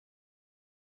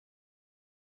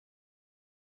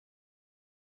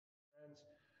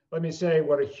Let me say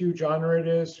what a huge honor it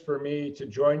is for me to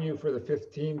join you for the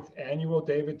 15th annual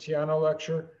David Tiano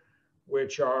Lecture,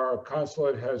 which our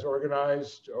consulate has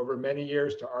organized over many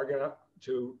years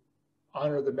to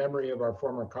honor the memory of our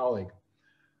former colleague.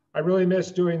 I really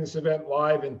missed doing this event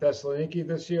live in Thessaloniki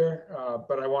this year,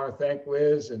 but I want to thank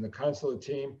Liz and the consulate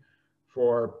team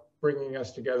for bringing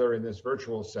us together in this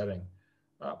virtual setting.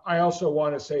 I also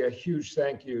want to say a huge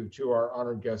thank you to our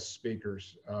honored guest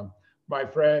speakers. My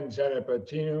friend Zanet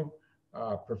Battinou,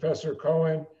 Professor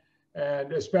Cohen,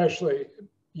 and especially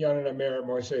Ioannina Mayor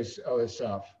Moissis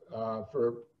Elissaf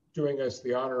for doing us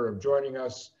the honor of joining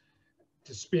us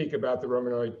to speak about the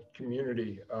Romaniote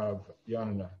community of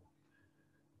Ioannina.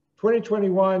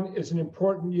 2021 is an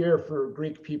important year for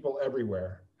Greek people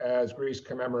everywhere as Greece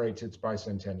commemorates its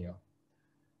bicentennial.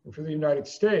 And for the United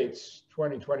States,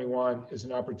 2021 is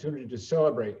an opportunity to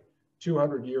celebrate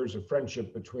 200 years of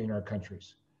friendship between our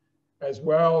countries, as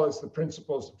well as the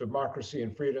principles of democracy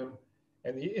and freedom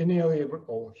and the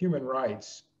inalienable human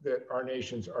rights that our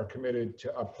nations are committed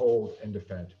to uphold and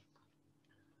defend.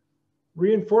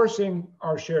 Reinforcing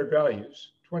our shared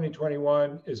values,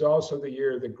 2021 is also the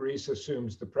year that Greece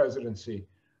assumes the presidency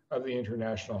of the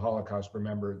International Holocaust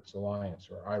Remembrance Alliance,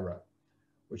 or IHRA,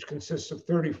 which consists of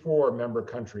 34 member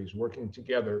countries working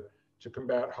together to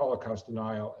combat Holocaust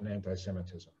denial and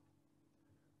anti-Semitism.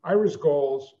 IHRA's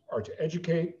goals are to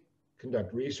educate,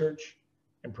 conduct research,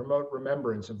 and promote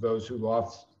remembrance of those who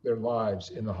lost their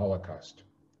lives in the Holocaust.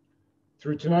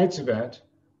 Through tonight's event,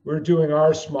 we're doing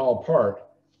our small part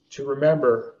to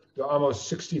remember the almost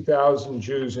 60,000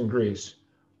 Jews in Greece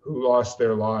who lost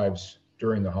their lives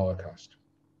during the Holocaust.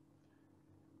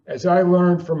 As I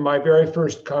learned from my very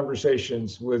first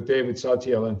conversations with David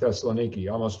Saltiel in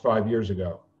Thessaloniki almost 5 years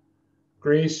ago,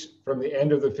 Greece, from the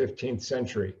end of the 15th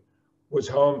century, was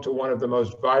home to one of the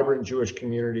most vibrant Jewish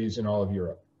communities in all of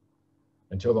Europe.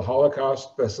 Until the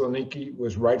Holocaust, Thessaloniki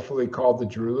was rightfully called the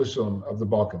Jerusalem of the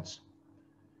Balkans.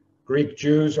 Greek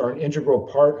Jews are an integral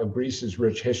part of Greece's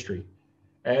rich history,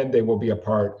 and they will be a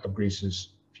part of Greece's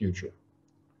future.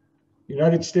 The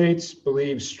United States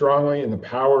believes strongly in the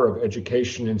power of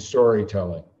education and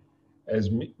storytelling as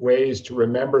ways to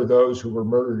remember those who were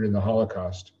murdered in the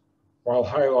Holocaust, while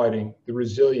highlighting the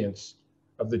resilience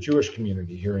of the Jewish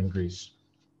community here in Greece.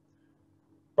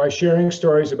 By sharing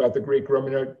stories about the Greek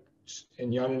Romaniotes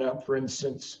in Ioannina, for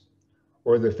instance,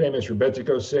 or the famous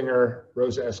Rebetiko singer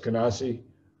Rosa Eskenazi,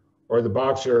 or the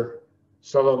boxer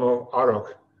Salomo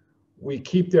Arok, we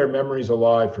keep their memories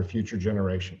alive for future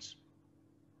generations.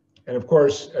 And of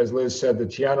course, as Liz said, the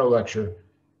Tiano Lecture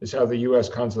is how the US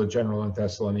Consulate General in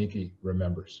Thessaloniki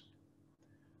remembers.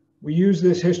 We use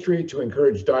this history to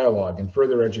encourage dialogue and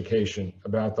further education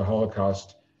about the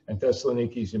Holocaust and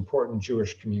Thessaloniki's important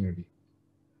Jewish community.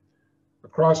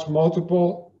 Across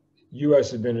multiple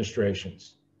US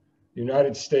administrations, the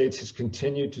United States has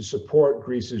continued to support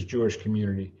Greece's Jewish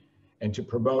community and to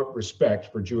promote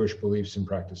respect for Jewish beliefs and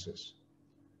practices.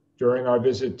 During our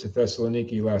visit to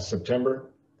Thessaloniki last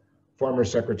September, former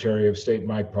Secretary of State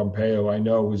Mike Pompeo, I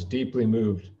know, was deeply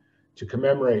moved to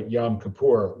commemorate Yom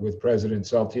Kippur with President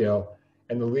Saltiel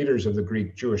and the leaders of the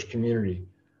Greek Jewish community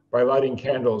by lighting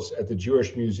candles at the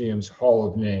Jewish Museum's Hall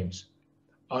of Names,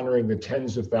 honoring the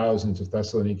tens of thousands of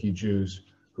Thessaloniki Jews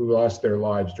who lost their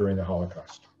lives during the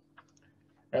Holocaust.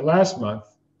 And last month,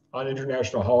 on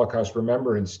International Holocaust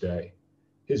Remembrance Day,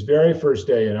 his very first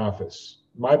day in office,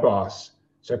 my boss,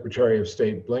 Secretary of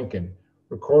State Blinken,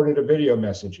 recorded a video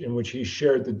message in which he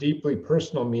shared the deeply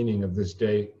personal meaning of this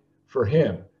day for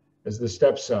him as the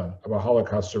stepson of a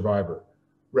Holocaust survivor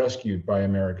rescued by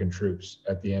American troops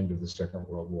at the end of the Second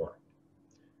World War.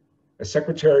 As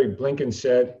Secretary Blinken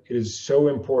said, it is so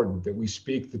important that we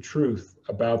speak the truth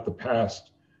about the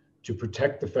past to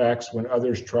protect the facts when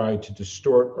others try to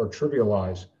distort or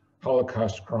trivialize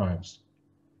Holocaust crimes,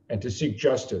 and to seek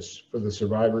justice for the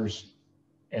survivors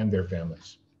and their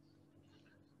families.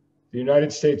 The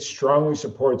United States strongly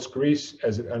supports Greece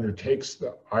as it undertakes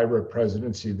the IHRA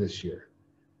presidency this year.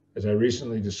 As I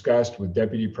recently discussed with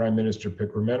Deputy Prime Minister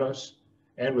Pikroumenos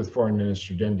and with Foreign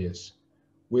Minister Dendias,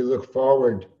 we look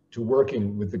forward to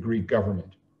working with the Greek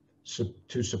government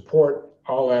to support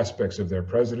all aspects of their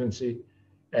presidency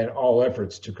and all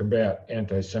efforts to combat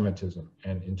anti-Semitism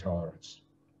and intolerance.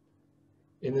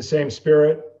 In the same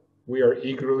spirit, we are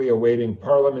eagerly awaiting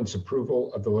Parliament's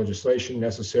approval of the legislation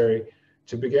necessary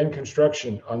to begin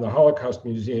construction on the Holocaust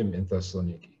Museum in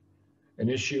Thessaloniki, an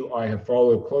issue I have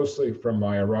followed closely from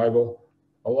my arrival,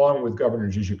 along with Governor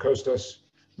Gigi Kostas,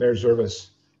 Mayor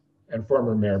Zervas, and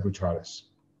former Mayor Boutaris.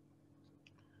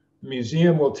 The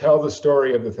museum will tell the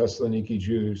story of the Thessaloniki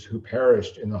Jews who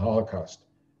perished in the Holocaust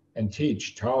and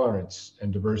teach tolerance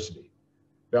and diversity,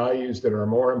 values that are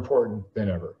more important than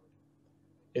ever.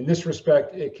 In this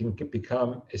respect, it can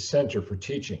become a center for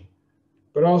teaching,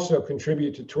 but also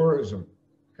contribute to tourism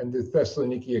and the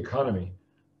Thessaloniki economy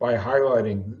by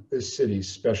highlighting this city's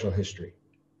special history.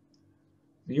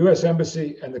 The U.S.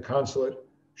 Embassy and the Consulate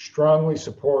strongly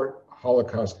support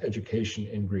Holocaust education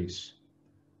in Greece.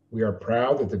 We are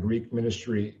proud that the Greek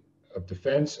Ministry of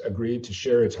Defense agreed to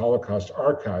share its Holocaust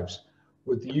archives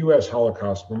with the U.S.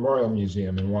 Holocaust Memorial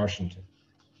Museum in Washington,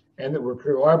 and that we're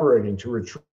collaborating to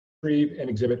retrieve and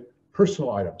exhibit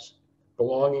personal items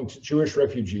belonging to Jewish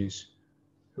refugees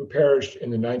who perished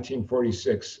in the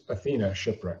 1946 Athena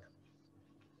shipwreck.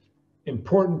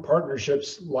 Important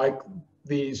partnerships like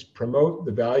these promote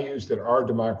the values that our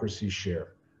democracies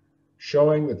share,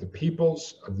 showing that the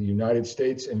peoples of the United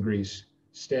States and Greece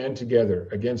stand together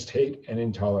against hate and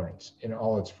intolerance in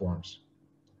all its forms.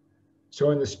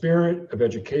 So in the spirit of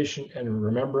education and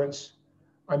remembrance,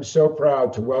 I'm so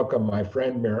proud to welcome my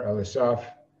friend Mayor Elissaf,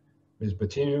 Ms.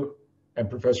 Battinou, and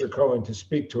Professor Cohen to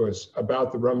speak to us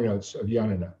about the Romaniotes of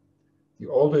Ioannina, the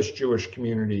oldest Jewish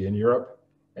community in Europe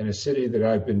and a city that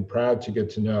I've been proud to get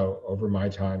to know over my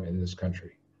time in this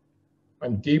country.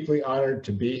 I'm deeply honored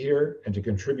to be here and to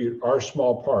contribute our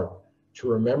small part to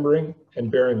remembering and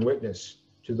bearing witness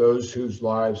to those whose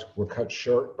lives were cut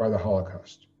short by the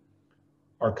Holocaust.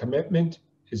 Our commitment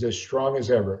is as strong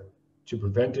as ever to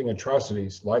preventing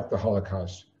atrocities like the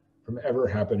Holocaust from ever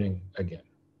happening again.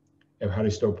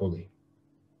 Evharisto Poli.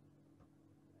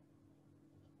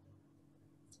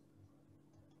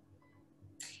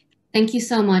 Thank you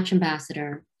so much,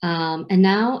 Ambassador. And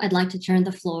now I'd like to turn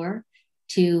the floor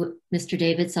to Mr.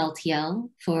 David Saltiel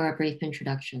for a brief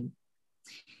introduction.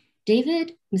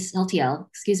 David Saltiel,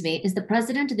 is the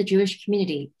president of the Jewish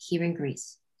community here in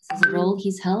Greece. This is a role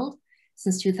he's held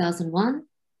since 2001,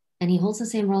 and he holds the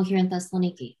same role here in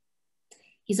Thessaloniki.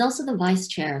 He's also the vice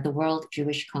chair of the World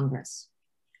Jewish Congress.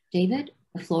 David,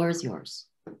 the floor is yours.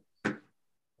 Thank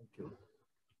you.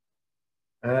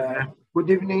 Good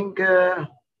evening,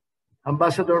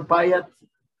 Ambassador Payat,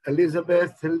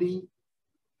 Elizabeth Lee,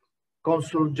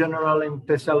 Consul General in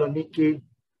Thessaloniki.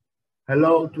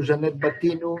 Hello to Zanet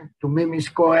Battinou, to Ms.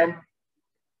 Cohen,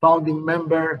 founding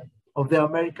member of the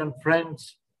American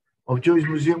Friends of Jewish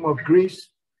Museum of Greece,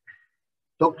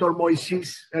 Dr.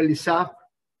 Moissis Elissaf,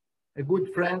 a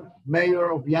good friend,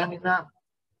 Mayor of Ioannina.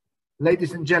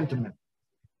 Ladies and gentlemen,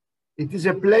 it is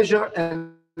a pleasure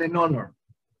and an honor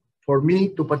for me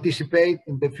to participate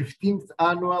in the 15th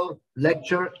annual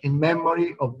lecture in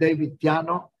memory of David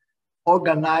Tiano,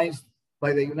 organized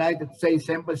by the United States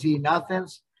Embassy in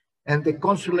Athens and the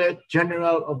Consulate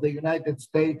General of the United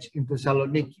States in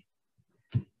Thessaloniki.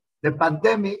 The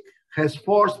pandemic has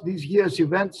forced this year's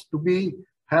events to be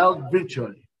held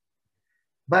virtually,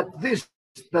 but this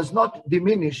does not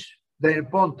diminish their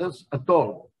importance at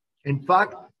all. In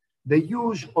fact, the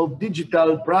use of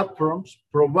digital platforms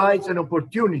provides an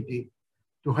opportunity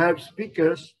to have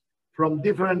speakers from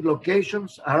different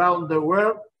locations around the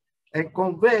world and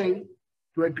convey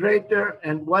to a greater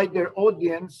and wider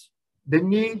audience the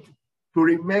need to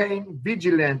remain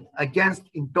vigilant against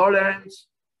intolerance,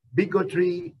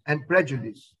 bigotry, and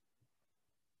prejudice.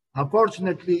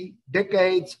 Unfortunately,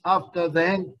 decades after the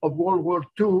end of World War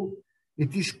II,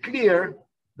 it is clear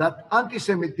that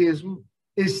anti-Semitism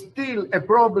is still a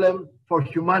problem for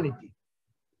humanity.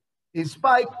 In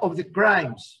spite of the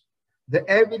crimes, the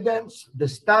evidence, the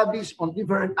studies on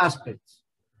different aspects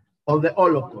of the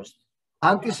Holocaust,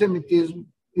 anti-Semitism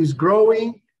is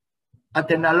growing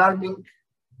at an alarming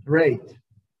rate.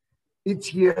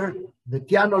 Each year, the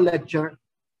Tiano Lecture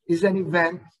is an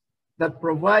event that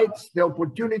provides the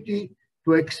opportunity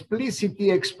to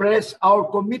explicitly express our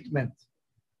commitment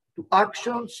to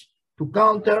actions to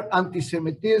counter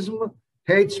anti-Semitism,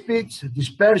 hate speech,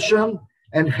 dispersion,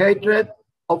 and hatred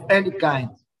of any kind.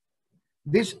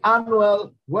 These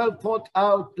annual,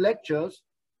 well-thought-out lectures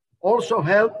also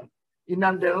help in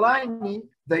underlining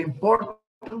the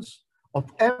importance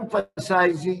of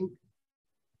emphasizing,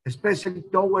 especially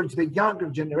towards the younger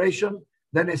generation,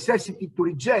 the necessity to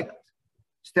reject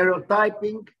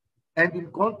stereotyping and,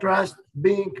 in contrast,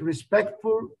 being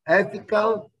respectful,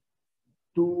 ethical,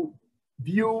 to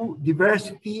view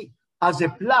diversity as a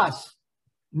plus,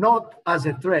 not as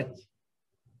a threat.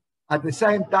 At the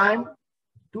same time,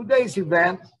 today's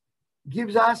event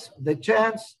gives us the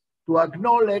chance to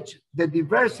acknowledge the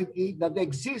diversity that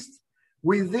exists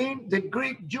within the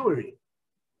Greek Jewry.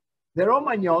 The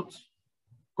Romaniotes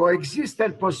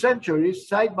coexisted for centuries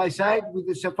side by side with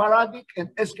the Sephardic and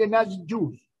Ashkenazi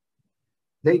Jews.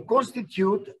 They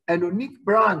constitute a unique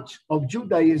branch of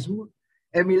Judaism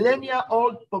a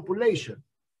millennia-old population.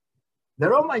 The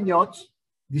Romaniotes,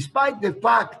 despite the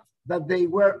fact that they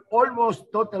were almost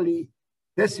totally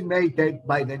decimated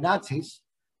by the Nazis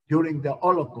during the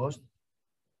Holocaust,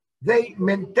 they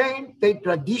maintained their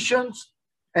traditions,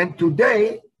 and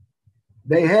today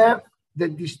they have the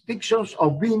distinctions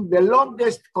of being the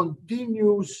longest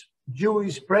continuous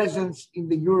Jewish presence in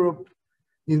the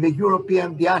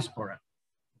European diaspora.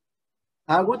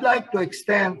 I would like to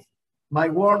extend my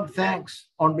warm thanks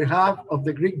on behalf of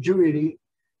the Greek Jewry,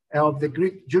 of the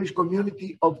Greek Jewish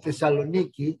community of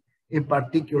Thessaloniki in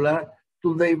particular,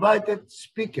 to the invited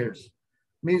speakers,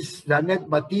 Ms. Zanet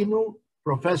Battinou,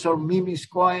 Professor Mimis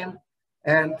Cohen,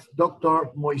 and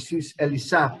Dr. Moissis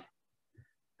Elissaf.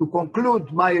 To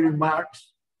conclude my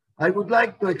remarks, I would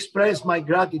like to express my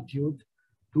gratitude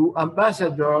to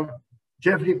Ambassador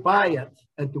Jeffrey Pyatt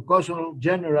and to Consul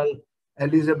General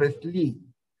Elizabeth Lee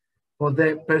for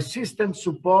their persistent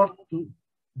support to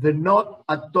the not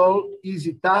at all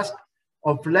easy task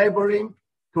of laboring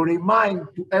to remind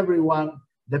to everyone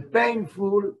the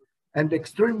painful and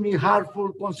extremely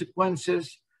harmful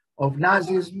consequences of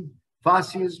Nazism,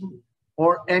 fascism,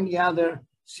 or any other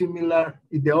similar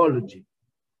ideology.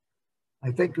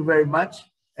 I thank you very much.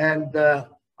 And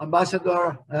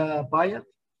Ambassador Pyatt,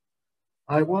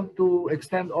 I want to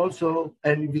extend also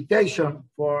an invitation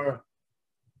for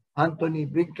Anthony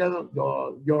Blinken,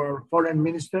 your foreign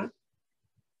minister.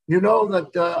 You know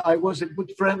that I was a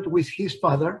good friend with his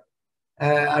father.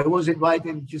 I was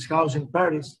invited to his house in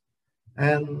Paris.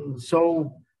 And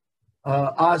so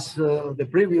as the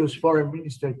previous foreign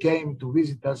minister came to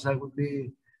visit us, I would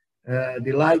be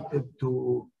delighted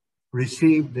to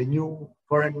receive the new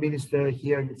foreign minister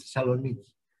here in Thessaloniki.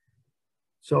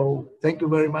 So thank you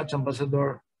very much,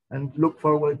 Ambassador, and look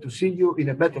forward to seeing you in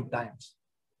a better times.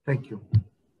 Thank you.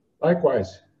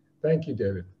 Likewise. Thank you,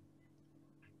 David.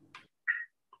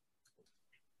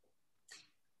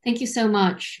 Thank you so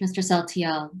much, Mr.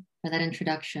 Saltiel, for that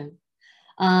introduction.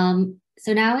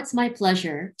 So now it's my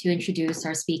pleasure to introduce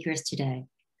our speakers today.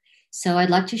 So I'd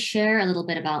like to share a little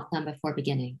bit about them before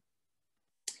beginning.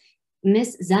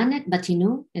 Ms. Zanet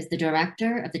Battinou is the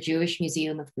director of the Jewish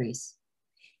Museum of Greece.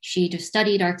 She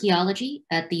studied archaeology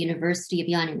at the University of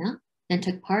Ioannina and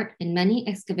took part in many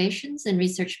excavations and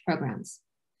research programs.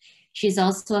 She's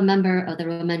also a member of the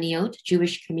Romaniote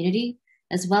Jewish community,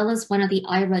 as well as one of the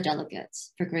IRA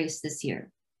delegates for Greece this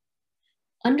year.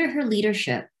 Under her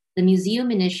leadership, the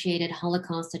museum initiated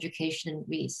Holocaust education in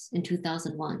Greece in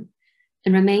 2001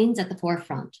 and remains at the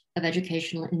forefront of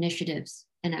educational initiatives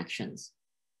and actions.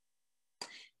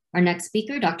 Our next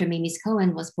speaker, Dr. Mimis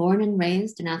Cohen, was born and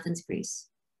raised in Athens, Greece.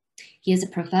 He is a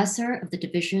professor of the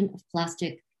Division of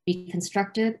Plastic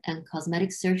Reconstructive and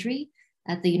Cosmetic Surgery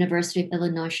at the University of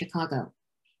Illinois, Chicago,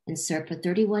 and served for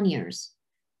 31 years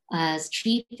as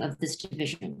chief of this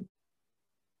division.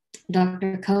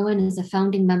 Dr. Cohen is a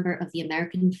founding member of the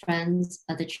American Friends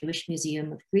of the Jewish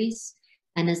Museum of Greece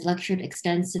and has lectured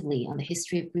extensively on the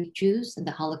history of Greek Jews and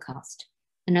the Holocaust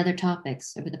and other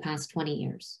topics over the past 20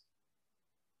 years.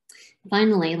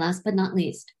 Finally, last but not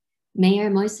least, Mayor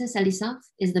Moissis Elissaf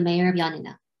is the mayor of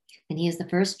Ioannina, and he is the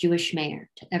first Jewish mayor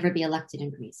to ever be elected in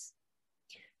Greece.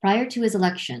 Prior to his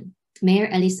election, Mayor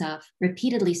Elissaf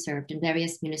repeatedly served in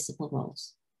various municipal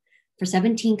roles. For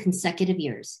 17 consecutive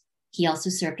years, he also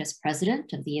served as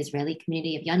president of the Israeli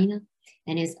community of Ioannina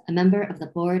and is a member of the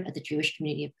board of the Jewish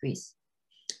community of Greece.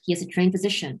 He is a trained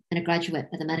physician and a graduate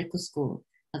of the medical school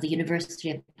of the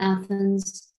University of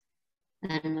Athens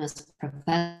and was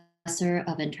professor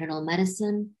of internal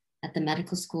medicine at the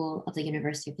medical school of the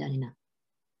University of Ioannina.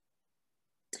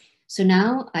 So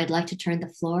now I'd like to turn the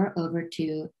floor over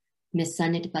to Ms.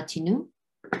 Zanet Battinou,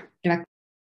 Director.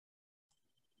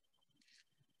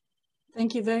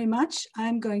 Thank you very much.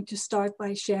 I'm going to start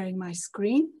by sharing my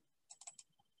screen.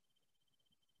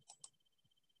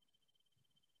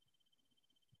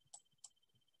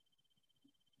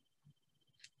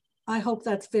 I hope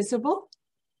that's visible.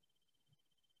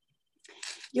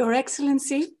 Your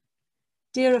Excellency,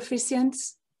 dear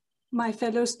officiants, my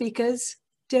fellow speakers,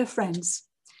 dear friends,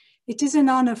 it is an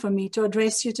honor for me to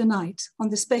address you tonight on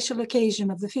the special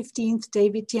occasion of the 15th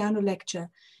David Tiano Lecture,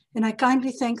 and I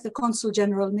kindly thank the Consul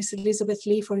General, Ms. Elizabeth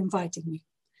Lee, for inviting me.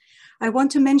 I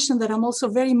want to mention that I'm also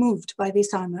very moved by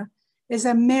this honor, as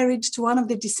I'm married to one of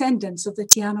the descendants of the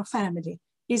Tiano family,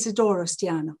 Isidoros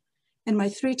Tiano, and my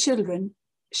 3 children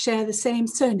share the same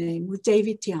surname with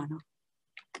David Tiano.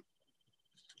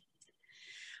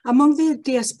 Among the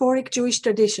diasporic Jewish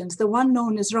traditions, the one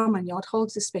known as Romaniote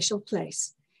holds a special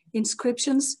place.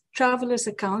 Inscriptions, travelers'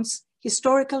 accounts,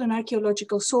 historical and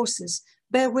archaeological sources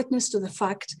bear witness to the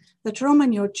fact that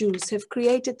Romaniote Jews have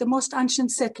created the most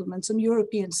ancient settlements on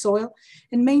European soil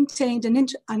and maintained an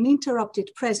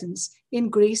uninterrupted presence in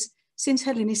Greece since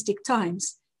Hellenistic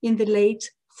times in the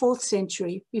late 4th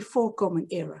century before Common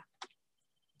Era.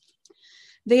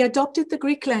 They adopted the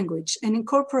Greek language and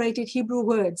incorporated Hebrew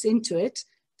words into it,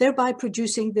 thereby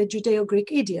producing the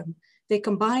Judeo-Greek idiom. They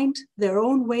combined their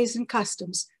own ways and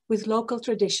customs with local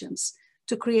traditions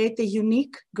to create the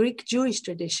unique Greek-Jewish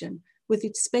tradition with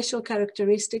its special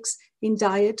characteristics in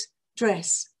diet,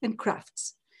 dress, and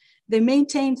crafts. They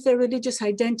maintained their religious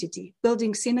identity,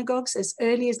 building synagogues as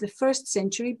early as the 1st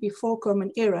century before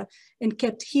Common Era, and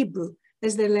kept Hebrew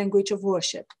as their language of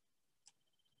worship.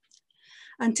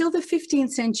 Until the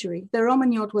 15th century, the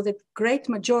Romaniote were the great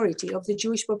majority of the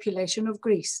Jewish population of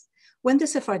Greece. When the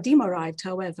Sephardim arrived,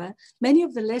 however, many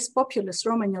of the less populous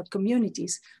Romaniote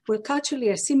communities were culturally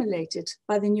assimilated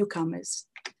by the newcomers.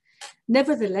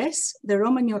 Nevertheless, the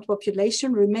Romaniote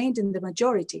population remained in the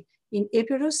majority in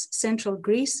Epirus, central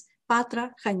Greece,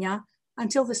 Patra, Chania,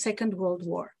 until the Second World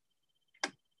War.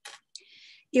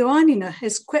 Ioannina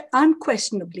has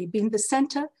unquestionably been the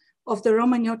center of the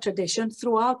Romaniote tradition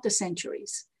throughout the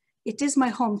centuries. It is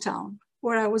my hometown,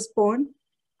 where I was born,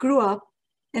 grew up,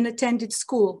 and attended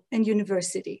school and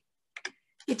university.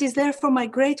 It is therefore my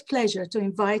great pleasure to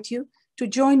invite you to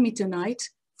join me tonight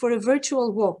for a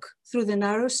virtual walk through the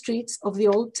narrow streets of the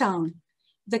old town,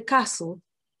 the castle,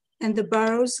 and the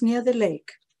barrows near the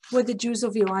lake, where the Jews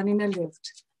of Ioannina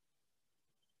lived.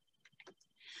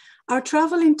 Our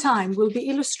travel in time will be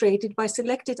illustrated by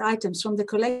selected items from the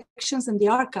collections and the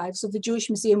archives of the Jewish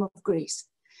Museum of Greece.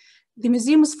 The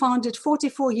museum was founded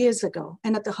 44 years ago,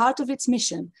 and at the heart of its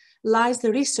mission lies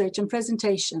the research and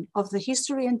presentation of the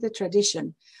history and the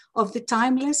tradition of the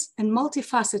timeless and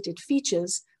multifaceted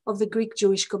features of the Greek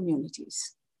Jewish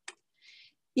communities.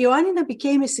 Ioannina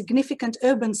became a significant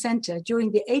urban center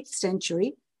during the 8th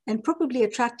century and probably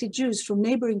attracted Jews from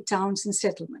neighboring towns and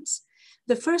settlements.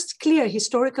 The first clear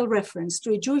historical reference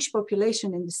to a Jewish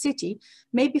population in the city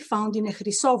may be found in a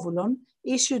Chrysovoulon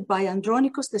issued by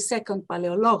Andronicus II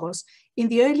Palaiologos in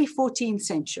the early 14th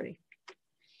century.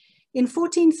 In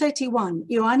 1431,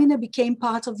 Ioannina became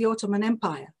part of the Ottoman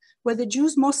Empire, where the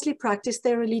Jews mostly practiced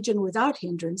their religion without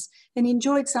hindrance and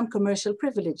enjoyed some commercial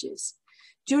privileges.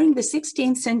 During the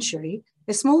 16th century,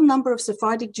 a small number of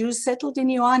Sephardic Jews settled in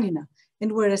Ioannina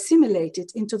and were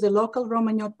assimilated into the local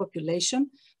Romaniote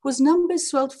population, whose numbers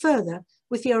swelled further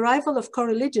with the arrival of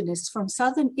co-religionists from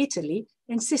southern Italy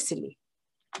and Sicily.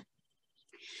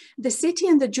 The city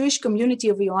and the Jewish community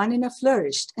of Ioannina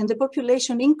flourished, and the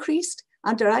population increased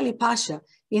under Ali Pasha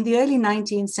in the early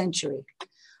 19th century.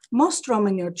 Most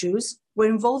Romaniote Jews were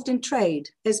involved in trade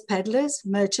as peddlers,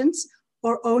 merchants,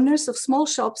 or owners of small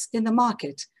shops in the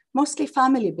market, mostly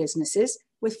family businesses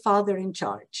with father in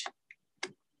charge.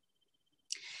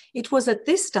 It was at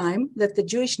this time that the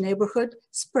Jewish neighborhood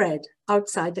spread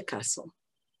outside the castle.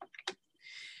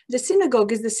 The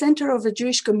synagogue is the center of a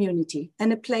Jewish community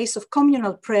and a place of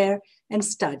communal prayer and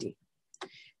study.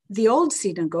 The old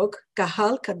synagogue,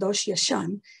 Kahal Kadosh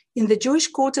Yashan, in the Jewish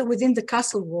quarter within the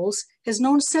castle walls, has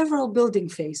known several building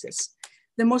phases.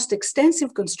 The most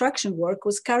extensive construction work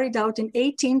was carried out in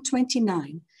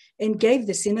 1829 and gave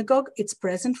the synagogue its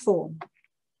present form.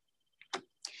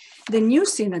 The new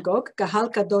synagogue, Kahal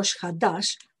Kadosh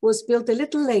Hadash, was built a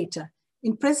little later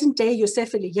in present-day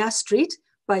Yosef Eliyah Street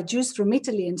by Jews from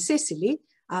Italy and Sicily,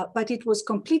 but it was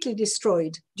completely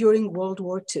destroyed during World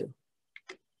War II.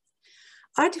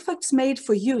 Artifacts made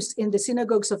for use in the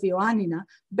synagogues of Ioannina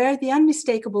bear the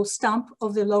unmistakable stamp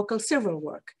of the local silver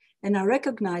work and are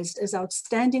recognized as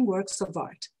outstanding works of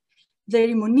art. The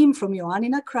rimonim from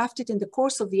Ioannina, crafted in the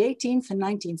course of the 18th and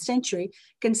 19th century,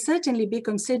 can certainly be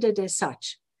considered as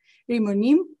such.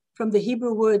 Rimonim, from the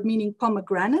Hebrew word meaning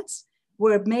pomegranates,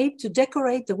 were made to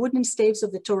decorate the wooden staves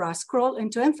of the Torah scroll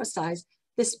and to emphasize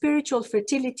the spiritual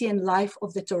fertility and life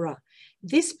of the Torah.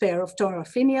 This pair of Torah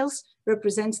finials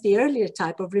represents the earlier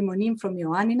type of rimonim from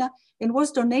Ioannina and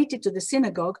was donated to the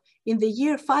synagogue in the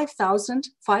year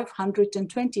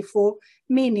 5524,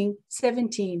 meaning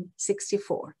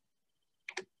 1764.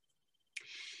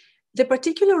 The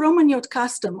particular Romaniote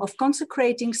custom of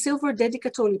consecrating silver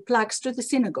dedicatory plaques to the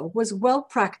synagogue was well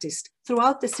practiced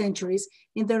throughout the centuries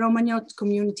in the Romaniote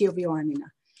community of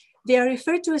Ioannina. They are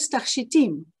referred to as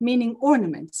tarshitim, meaning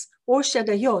ornaments, or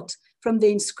shadayot, from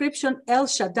the inscription El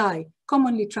Shaddai,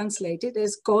 commonly translated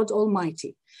as God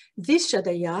Almighty. This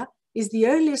shadayah is the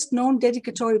earliest known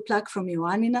dedicatory plaque from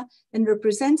Ioannina and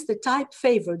represents the type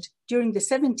favored during the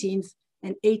 17th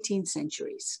and 18th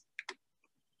centuries.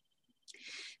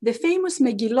 The famous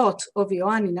Megillot of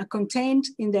Ioannina, contained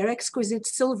in their exquisite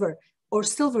silver or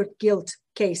silver gilt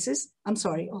cases,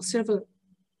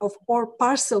 or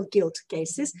parcel gilt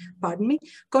cases,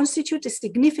 constitute a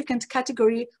significant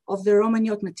category of the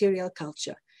Romaniote material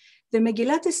culture. The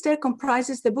Megillat Esther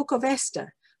comprises the book of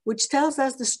Esther, which tells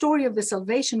us the story of the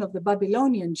salvation of the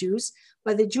Babylonian Jews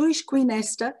by the Jewish Queen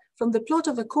Esther from the plot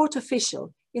of a court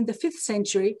official in the 5th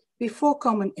century before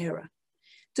Common Era.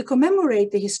 To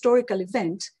commemorate the historical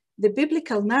event, the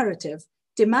biblical narrative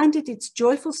demanded its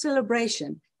joyful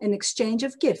celebration and exchange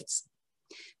of gifts.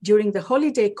 During the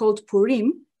holiday called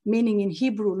Purim, meaning in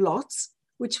Hebrew lots,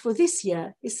 which for this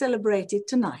year is celebrated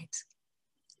tonight.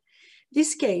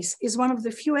 This case is one of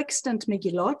the few extant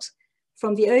Megillot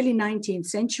from the early 19th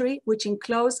century, which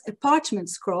enclose a parchment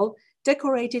scroll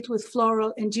decorated with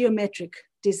floral and geometric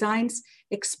designs,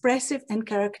 expressive and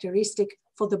characteristic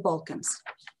for the Balkans.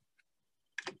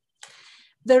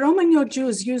 The Romaniote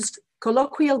Jews used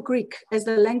colloquial Greek as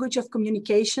the language of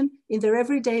communication in their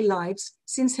everyday lives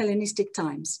since Hellenistic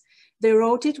times. They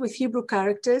wrote it with Hebrew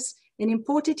characters and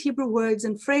imported Hebrew words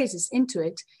and phrases into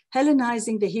it,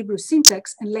 Hellenizing the Hebrew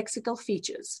syntax and lexical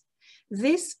features.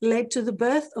 This led to the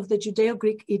birth of the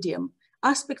Judeo-Greek idiom,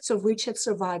 aspects of which have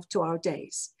survived to our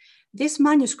days. This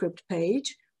manuscript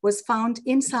page was found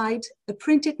inside a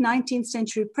printed 19th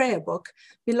century prayer book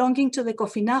belonging to the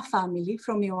Kofina family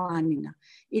from Ioannina.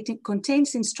 It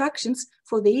contains instructions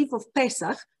for the eve of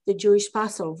Pesach, the Jewish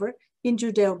Passover, in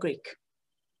Judeo-Greek.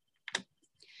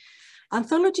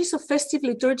 Anthologies of festive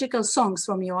liturgical songs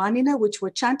from Ioannina, which were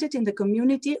chanted in the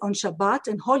community on Shabbat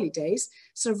and holidays,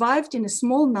 survived in a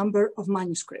small number of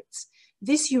manuscripts.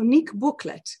 This unique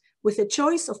booklet, with a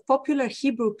choice of popular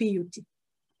Hebrew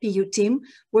piyutim,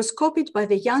 was copied by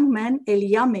the young man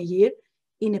Elia Meir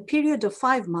in a period of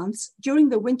 5 months during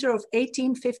the winter of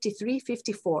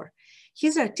 1853-54.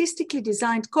 His artistically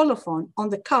designed colophon on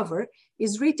the cover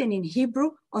is written in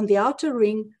Hebrew on the outer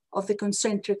ring of the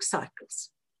concentric circles.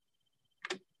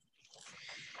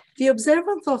 The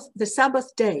observance of the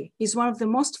Sabbath day is one of the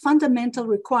most fundamental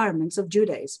requirements of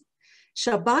Judaism.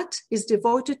 Shabbat is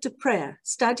devoted to prayer,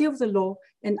 study of the law,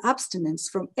 and abstinence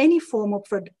from any form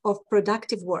of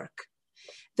productive work.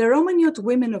 The Romaniote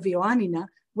women of Ioannina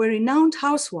were renowned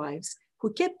housewives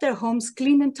who kept their homes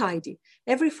clean and tidy.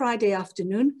 Every Friday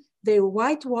afternoon, they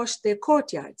whitewashed their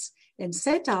courtyards and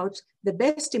set out the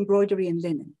best embroidery and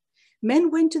linen.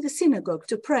 Men went to the synagogue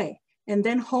to pray and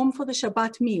then home for the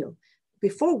Shabbat meal,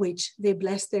 before which they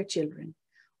blessed their children.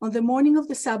 On the morning of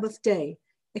the Sabbath day,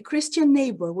 a Christian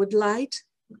neighbor would light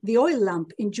the oil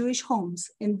lamp in Jewish homes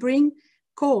and bring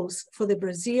coals for the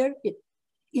brazier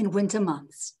in winter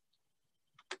months.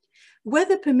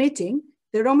 Weather permitting,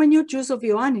 the Romaniote Jews of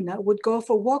Ioannina would go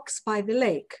for walks by the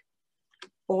lake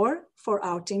or for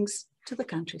outings to the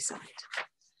countryside.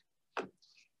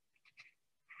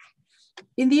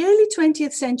 In the early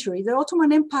 20th century, the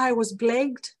Ottoman Empire was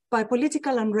plagued by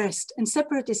political unrest and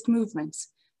separatist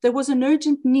movements. There was an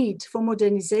urgent need for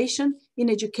modernization in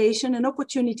education and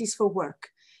opportunities for work.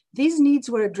 These needs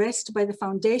were addressed by the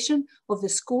foundation of the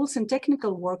schools and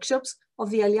technical workshops of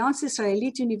the Alliance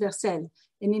Israélite Universelle,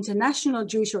 an international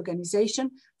Jewish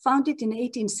organization founded in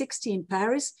 1860 in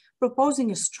Paris,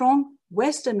 proposing a strong,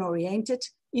 Western-oriented,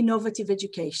 innovative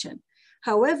education.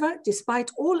 However,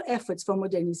 despite all efforts for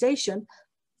modernization,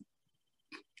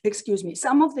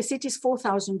 some of the city's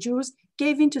 4,000 Jews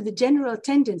gave in to the general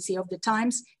tendency of the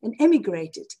times and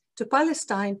emigrated to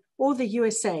Palestine or the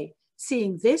USA,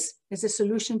 seeing this as a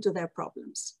solution to their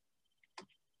problems.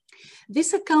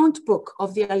 This account book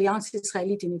of the Alliance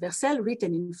Israélite Universelle,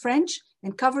 written in French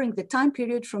and covering the time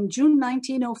period from June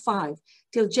 1905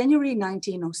 till January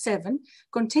 1907,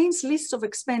 contains lists of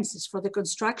expenses for the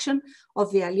construction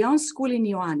of the Alliance School in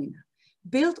Ioannina.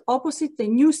 Built opposite the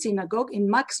new synagogue in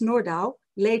Max Nordau,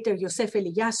 later Yosef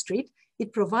Elias Street,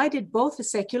 it provided both a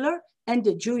secular and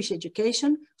a Jewish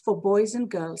education for boys and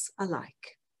girls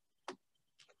alike.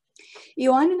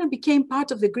 Ioannina became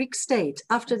part of the Greek state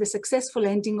after the successful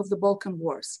ending of the Balkan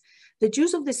Wars. The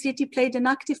Jews of the city played an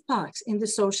active part in the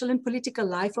social and political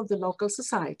life of the local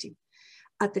society.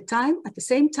 At the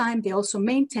same time, they also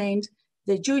maintained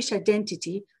their Jewish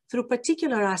identity through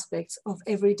particular aspects of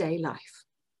everyday life.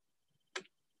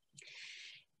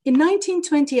 In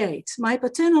 1928, my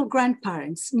paternal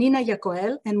grandparents, Nina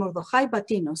Yakoel and Mordechai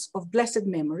Battinou, of blessed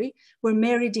memory, were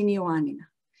married in Ioannina.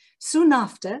 Soon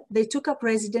after, they took up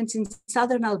residence in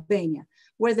southern Albania,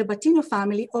 where the Battinou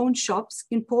family owned shops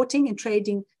importing and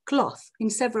trading cloth in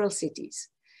several cities.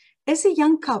 As a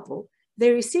young couple,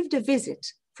 they received a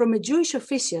visit from a Jewish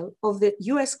official of the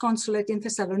US consulate in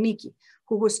Thessaloniki,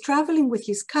 who was traveling with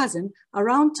his cousin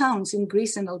around towns in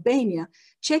Greece and Albania,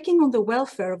 checking on the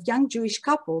welfare of young Jewish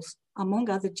couples, among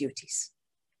other duties.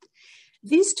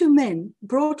 These two men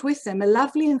brought with them a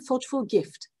lovely and thoughtful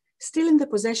gift, still in the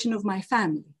possession of my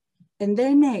family, and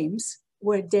their names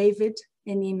were David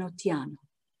and Tiano.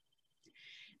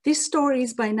 This story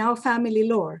is by now family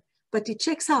lore, but it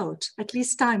checks out, at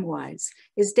least time-wise,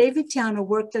 as David Tiano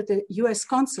worked at the US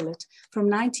consulate from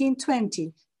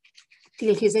 1920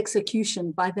 till his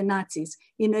execution by the Nazis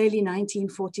in early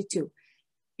 1942.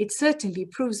 It certainly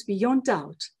proves beyond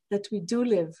doubt that we do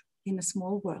live in a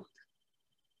small world.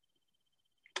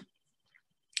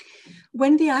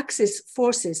 When the Axis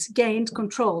forces gained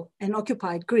control and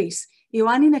occupied Greece,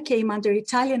 Ioannina came under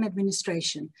Italian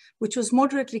administration, which was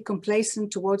moderately complacent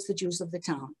towards the Jews of the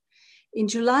town. In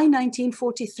July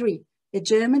 1943, a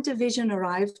German division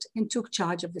arrived and took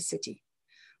charge of the city.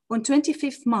 On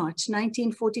 25th March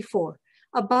 1944,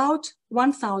 about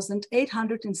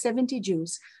 1,870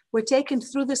 Jews were taken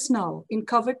through the snow in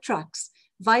covered trucks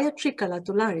via Trikala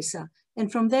to Larissa, and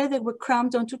from there they were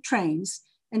crammed onto trains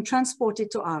and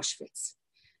transported to Auschwitz.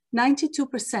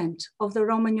 92% of the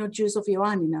Romaniote Jews of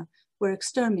Ioannina were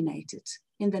exterminated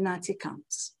in the Nazi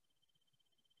camps.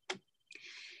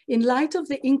 In light of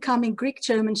the incoming Greek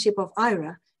chairmanship of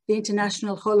IRA, the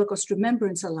International Holocaust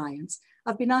Remembrance Alliance,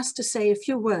 I've been asked to say a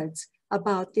few words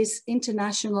about this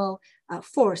international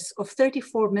force of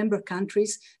 34 member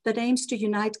countries that aims to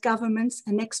unite governments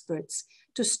and experts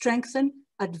to strengthen,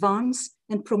 advance,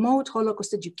 and promote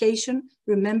Holocaust education,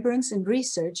 remembrance, and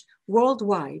research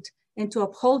worldwide, and to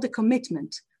uphold the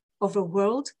commitment of a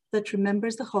world that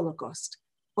remembers the Holocaust,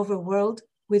 of a world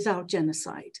without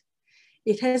genocide.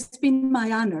 It has been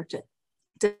my honor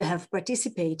to have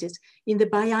participated in the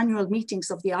biannual meetings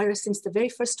of the IRA since the very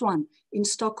first one in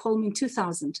Stockholm in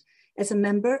 2000, as a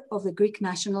member of the Greek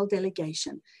national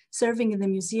delegation, serving in the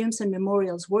Museums and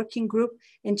Memorials Working Group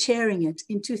and chairing it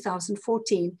in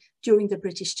 2014 during the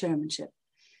British chairmanship.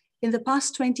 In the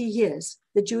past 20 years,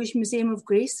 the Jewish Museum of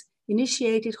Greece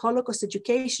initiated Holocaust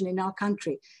education in our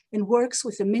country and works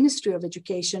with the Ministry of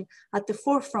Education at the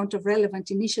forefront of relevant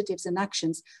initiatives and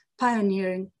actions,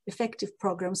 pioneering effective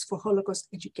programs for Holocaust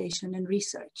education and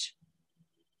research.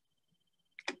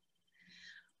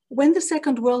 When the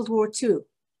Second World War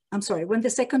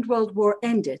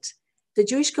ended, the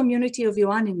Jewish community of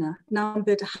Ioannina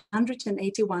numbered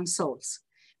 181 souls.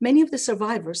 Many of the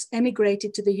survivors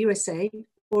emigrated to the USA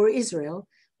or Israel,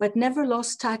 but never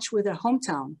lost touch with their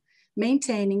hometown,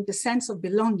 maintaining the sense of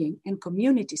belonging and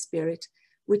community spirit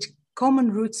which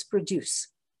common roots produce.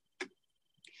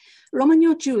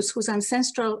 Romaniote Jews whose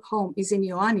ancestral home is in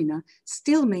Ioannina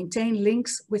still maintain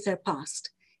links with their past,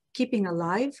 keeping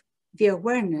alive the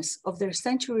awareness of their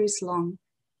centuries-long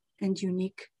and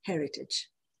unique heritage.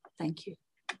 Thank you.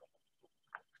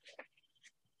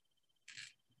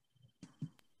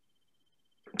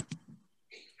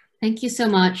 Thank you so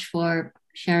much for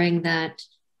sharing that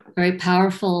very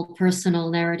powerful personal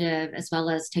narrative, as well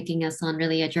as taking us on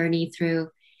really a journey through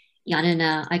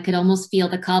Ioannina. I could almost feel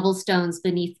the cobblestones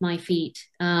beneath my feet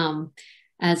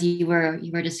as you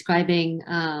were describing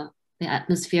the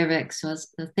atmospheric. So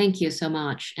thank you so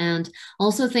much. And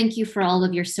also thank you for all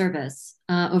of your service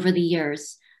over the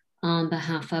years on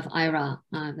behalf of IRA.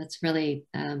 That's really,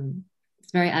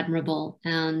 it's very admirable.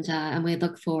 And we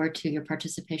look forward to your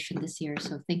participation this year.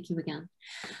 So thank you again.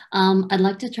 I'd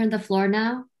like to turn the floor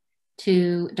now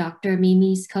to Dr.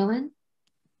 Mimis Cohen.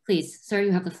 Please, sir,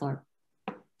 you have the floor.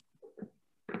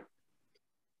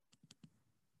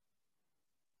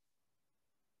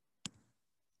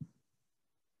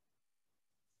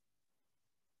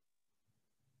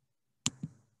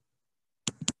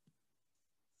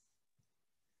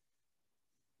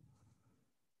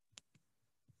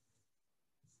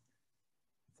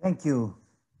 Thank you.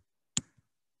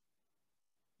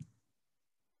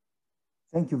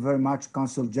 Thank you very much,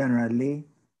 Consul General Lee,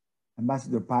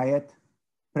 Ambassador Payet,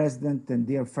 President and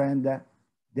dear friend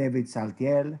David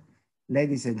Saltiel,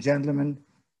 ladies and gentlemen,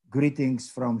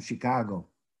 greetings from Chicago.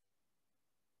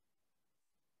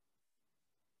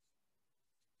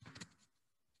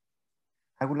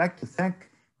 I would like to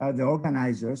thank the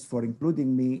organizers for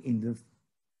including me in the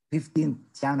 15th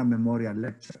Tiano Memorial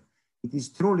Lecture. It is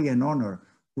truly an honor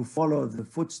to follow the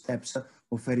footsteps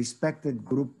of a respected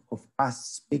group of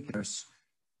past speakers,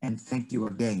 and thank you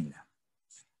again.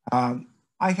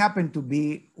 I happen to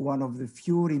be one of the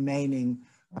few remaining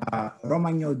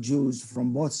Romaniote Jews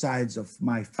from both sides of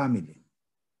my family.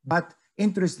 But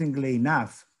interestingly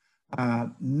enough,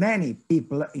 many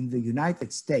people in the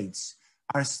United States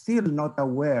are still not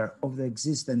aware of the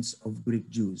existence of Greek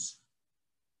Jews.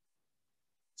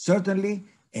 Certainly,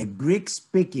 a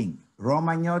Greek-speaking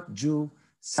Romaniote Jew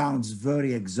sounds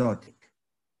very exotic.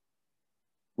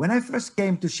 When I first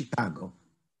came to Chicago,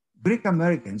 Greek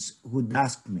Americans would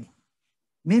ask me,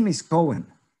 Miss Cohen,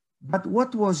 but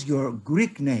what was your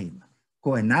Greek name?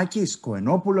 Cohenakis,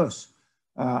 Cohenopoulos?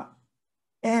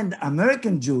 And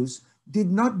American Jews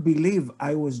did not believe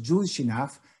I was Jewish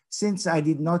enough since I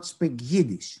did not speak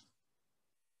Yiddish.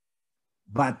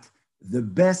 But the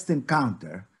best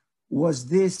encounter was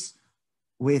this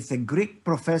with a Greek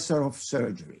professor of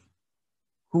surgery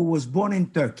who was born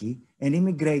in Turkey and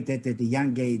immigrated at a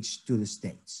young age to the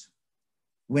States.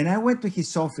 When I went to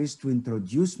his office to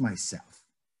introduce myself,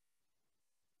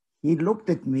 he looked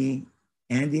at me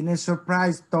and in a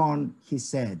surprised tone, he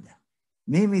said,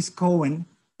 Miss Cohen,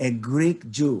 a Greek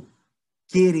Jew,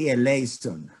 Kyrie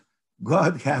eleison,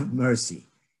 God have mercy.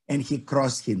 And he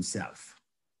crossed himself.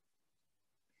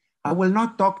 I will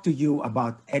not talk to you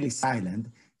about Ellis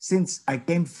Island since I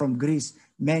came from Greece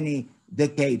many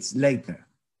decades later.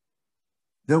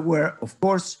 There were, of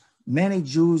course, many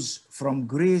Jews from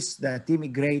Greece that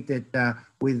immigrated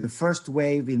with the first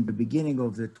wave in the beginning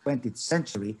of the 20th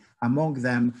century, among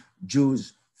them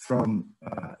Jews from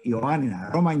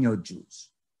Ioannina, Romaniote Jews.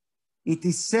 It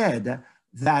is said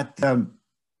that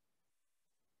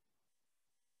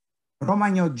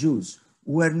Romaniote Jews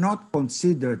were not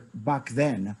considered back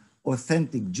then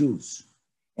authentic Jews.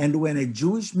 And when a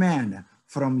Jewish man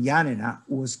from Ioannina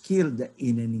was killed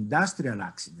in an industrial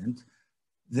accident,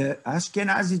 the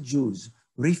Ashkenazi Jews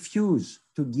refused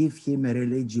to give him a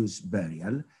religious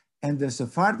burial, and the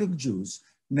Sephardic Jews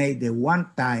made a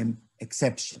one-time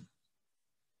exception.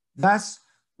 Thus,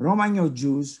 Romaniote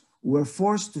Jews were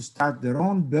forced to start their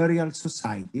own burial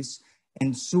societies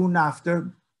and soon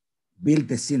after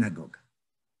built a synagogue.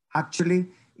 Actually,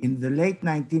 in the late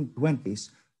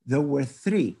 1920s, there were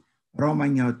 3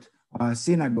 Romaniote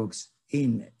synagogues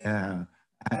in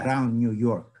around New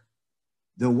York.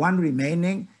 The one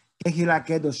remaining, Kehila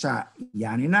Kedosha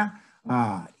Ioannina,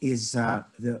 is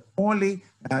the only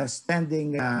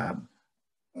standing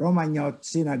Romaniote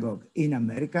synagogue in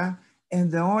America and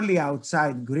the only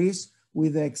outside Greece,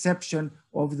 with the exception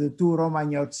of the 2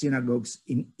 Romaniote synagogues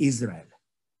in Israel.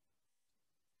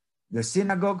 The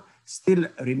synagogue still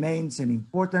remains an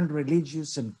important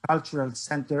religious and cultural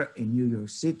center in New York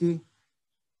City.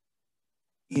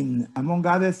 Among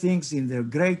other things, in their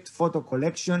great photo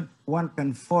collection, one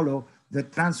can follow the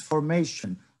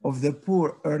transformation of the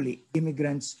poor early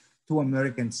immigrants to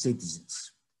American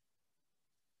citizens.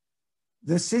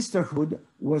 The sisterhood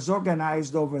was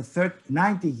organized over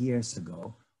 90 years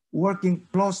ago, working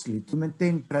closely to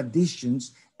maintain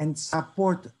traditions and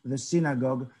support the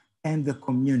synagogue and the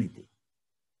community.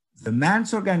 The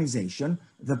men's organization,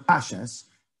 the Pashas,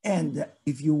 and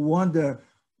if you wonder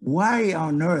why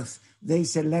on earth they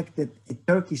selected a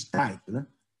Turkish title,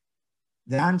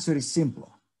 the answer is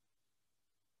simple.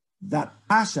 That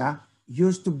Pasha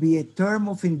used to be a term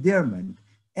of endearment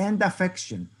and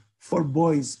affection for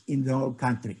boys in the whole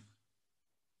country.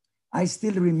 I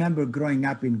still remember growing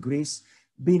up in Greece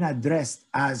being addressed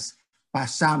as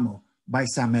Pasamo by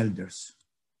some elders.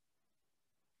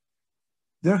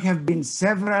 There have been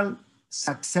several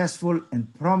successful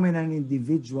and prominent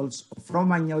individuals of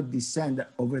Romaniote descent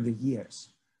over the years,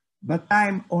 but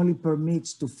time only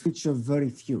permits to feature very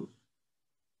few.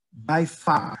 By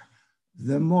far,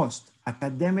 the most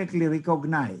academically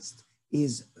recognized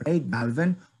is Ray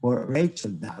Dalven, or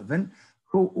Rachel Dalven,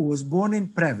 who was born in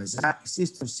Preveza, a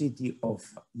sister city of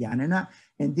Ioannina,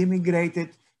 and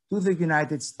immigrated to the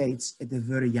United States at a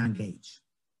very young age.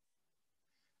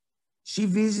 She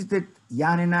visited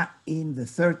Ioannina in the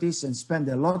 30s and spent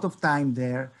a lot of time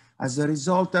there. As a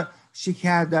result, she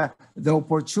had the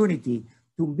opportunity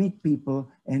to meet people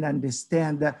and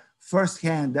understand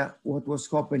firsthand what was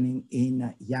happening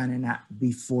in Ioannina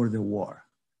before the war.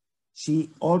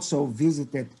 She also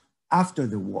visited after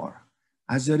the war.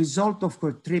 As a result of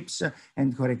her trips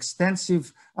and her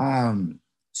extensive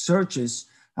searches,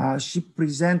 she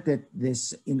presented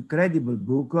this incredible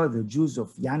book, The Jews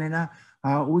of Ioannina,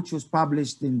 which was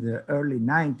published in the early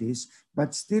 90s,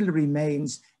 but still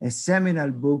remains a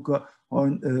seminal book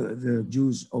on the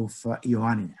Jews of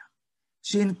Ioannina.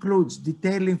 She includes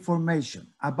detailed information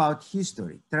about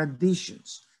history,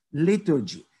 traditions,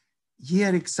 liturgy,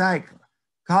 yearic cycle,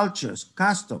 cultures,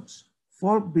 customs,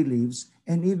 folk beliefs,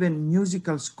 and even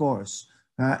musical scores,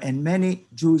 and many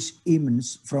Jewish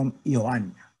hymns from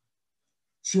Ioannina.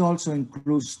 She also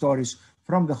includes stories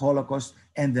from the Holocaust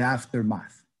and the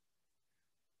aftermath.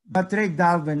 But Ray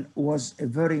Dalven was a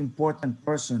very important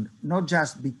person, not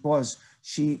just because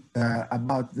she,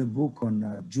 about the book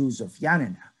on Jews of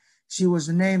Ioannina. She was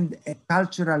named a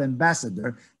cultural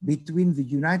ambassador between the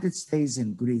United States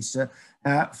and Greece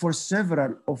for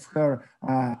several of her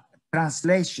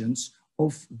translations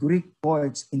of Greek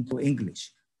poets into English.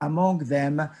 Among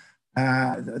them,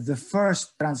 the first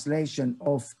translation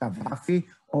of Cavafy,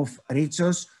 of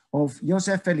Ritsos, of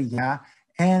Yosef Elia,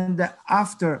 and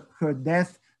after her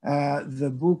death,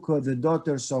 the book, The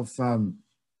Daughters of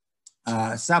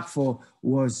Sappho,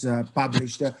 was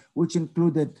published, which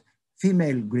included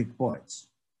female Greek poets.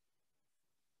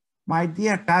 My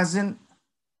dear cousin,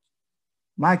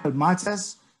 Michael Matsas,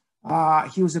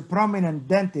 he was a prominent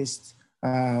dentist.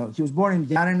 He was born in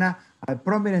Ioannina, a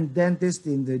prominent dentist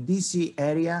in the DC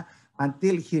area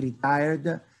until he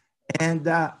retired. And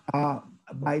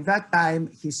by that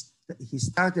time, he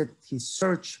started his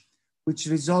search, which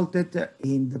resulted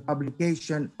in the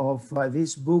publication of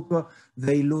this book,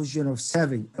 The Illusion of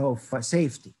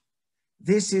Safety.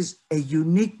 This is a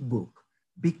unique book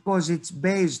because it's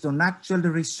based on actual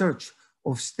research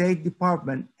of State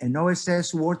Department and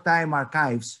OSS wartime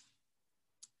archives.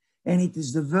 And it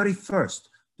is the very first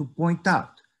to point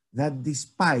out that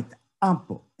despite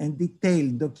ample and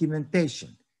detailed documentation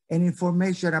and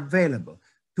information available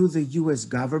to the US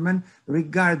government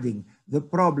regarding the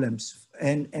problems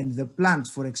and the plans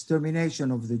for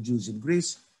extermination of the Jews in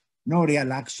Greece, no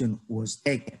real action was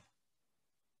taken.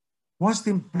 Most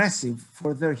impressive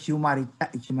for their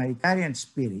humanitarian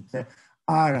spirit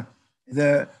are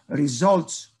the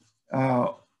results,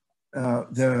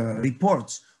 the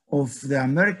reports of the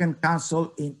American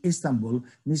consul in Istanbul,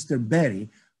 Mr. Berry,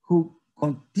 who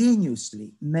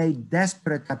continuously made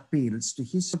desperate appeals to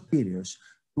his superiors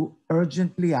to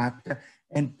urgently act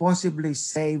and possibly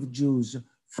save Jews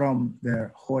from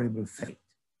their horrible fate.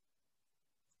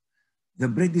 The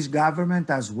British government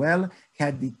as well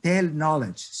had detailed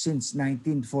knowledge since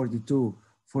 1942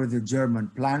 for the German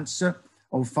plans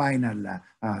of final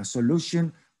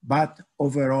solution, but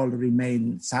overall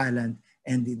remained silent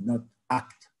and did not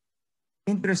act.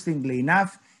 Interestingly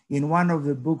enough, in one of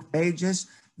the book pages,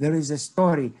 there is a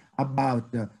story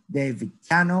about David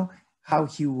Tiano, how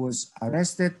he was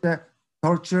arrested,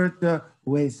 tortured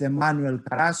with Emmanuel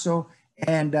Carasso,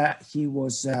 and he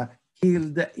was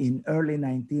killed in early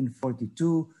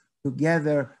 1942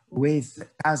 together with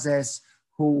Kazes,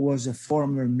 who was a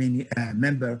former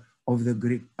member of the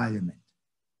Greek parliament.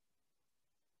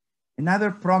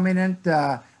 Another prominent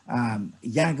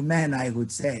young man, I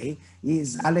would say,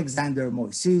 is Alexander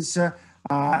Moissis.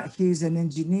 He is an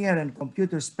engineer and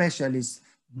computer specialist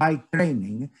by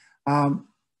training.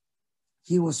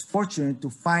 He was fortunate to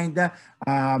find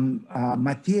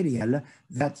material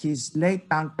that his late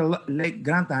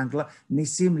grand-uncle,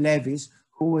 Nissim Levis,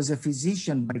 who was a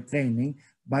physician by training,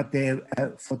 but a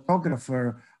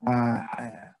photographer,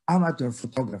 amateur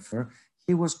photographer.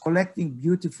 He was collecting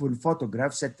beautiful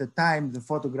photographs. At the time, the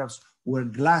photographs were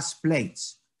glass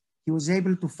plates. He was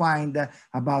able to find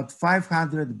about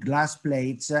 500 glass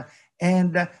plates,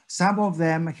 and some of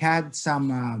them had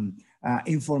some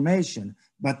information,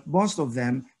 but most of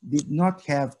them did not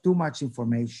have too much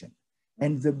information.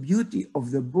 And the beauty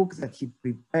of the book that he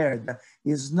prepared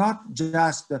is not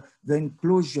just the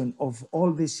inclusion of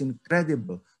all these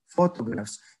incredible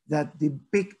photographs that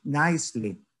depict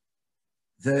nicely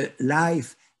the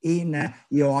life in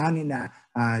Ioannina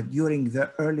during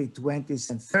the early 20s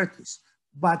and 30s,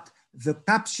 but the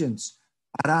captions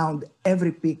around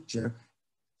every picture,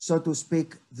 so to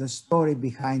speak, the story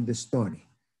behind the story.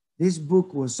 This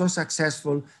book was so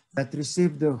successful that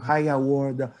received the high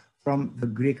award from the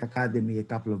Greek Academy a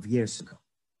couple of years ago.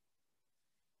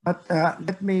 But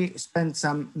let me spend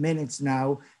some minutes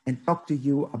now and talk to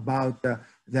you about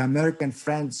the American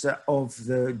Friends of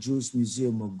the Jewish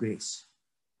Museum of Greece.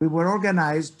 We were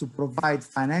organized to provide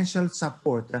financial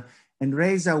support and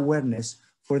raise awareness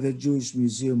for the Jewish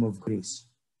Museum of Greece,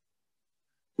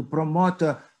 to promote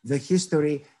the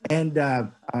history and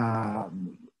of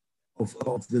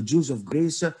the Jews of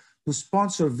Greece, to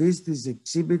sponsor visitors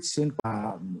exhibits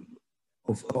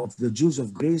of the Jews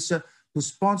of Greece, to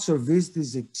sponsor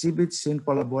visitors exhibits in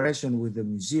collaboration with the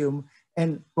museum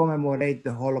and commemorate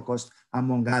the Holocaust,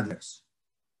 among others.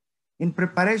 In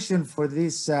preparation for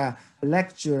this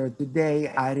lecture today,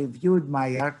 I reviewed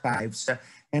my archives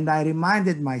and I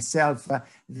reminded myself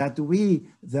that we,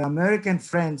 the American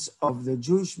Friends of the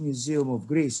Jewish Museum of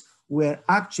Greece, were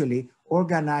actually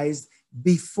organized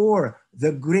before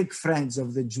the Greek Friends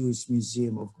of the Jewish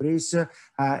Museum of Greece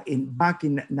back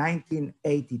in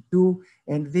 1982.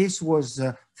 And this was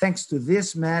thanks to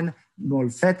this man,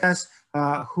 Molfetas,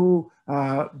 who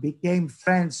became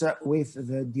friends with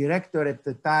the director at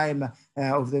the time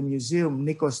of the museum,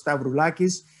 Nikos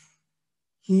Stavroulakis.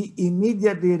 He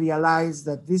immediately realized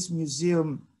that this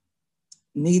museum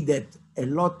needed a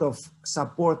lot of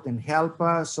support and help.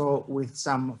 So with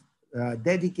some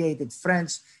dedicated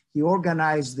friends, he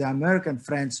organized the American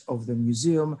Friends of the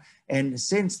Museum. And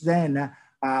since then,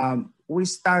 we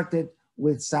started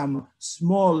with some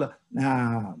small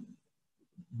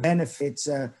benefits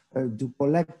to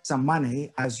collect some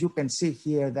money. As you can see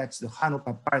here, that's the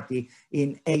Hanukkah party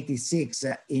in '86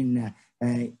 in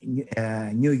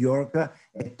New York, a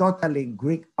totally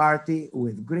Greek party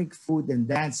with Greek food and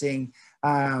dancing.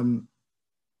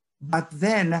 But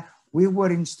then we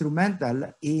were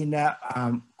instrumental in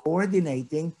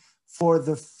coordinating for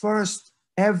the first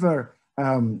ever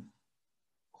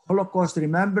Holocaust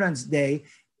Remembrance Day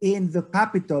in the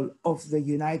capital of the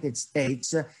United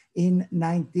States in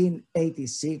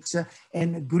 1986,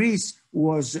 and Greece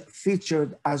was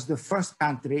featured as the first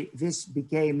country. This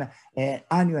became an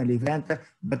annual event,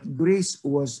 but Greece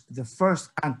was the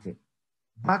first country.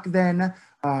 Back then,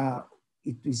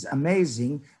 it is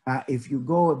amazing if you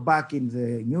go back in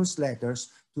the newsletters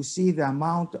to see the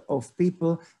amount of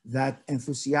people that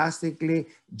enthusiastically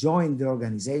joined the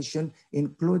organization,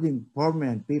 including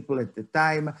prominent people at the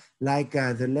time, like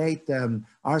the late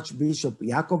Archbishop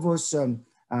Iakovos,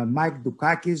 Mike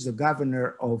Dukakis, the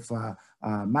governor of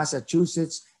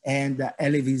Massachusetts, and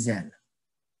Elie Wiesel.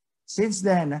 Since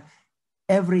then,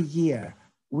 every year,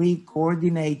 we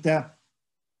coordinate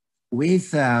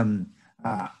with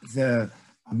the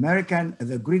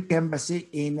Greek embassy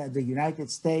in the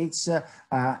United States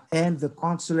and the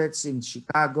consulates in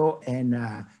Chicago and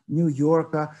New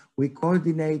York. We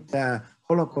coordinate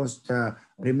Holocaust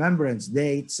remembrance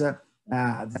dates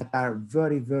that are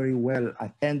very, very well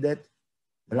attended.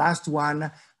 The last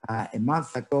one, a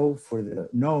month ago, for the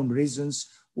known reasons,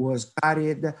 was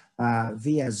carried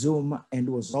via Zoom and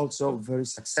was also very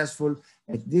successful.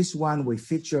 At this one, we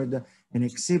featured an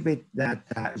exhibit that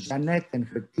Zanet and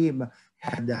her team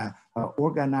had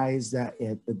organized at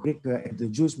the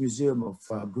Jewish Museum of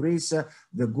Greece,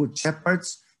 the Good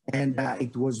Shepherds, and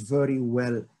it was very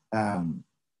well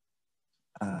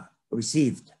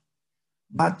received.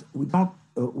 But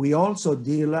we also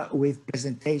deal with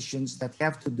presentations that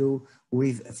have to do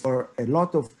with, for a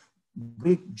lot of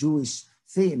Greek Jewish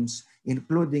themes,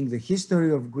 including the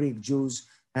history of Greek Jews,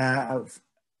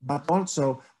 but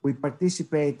also we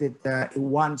participated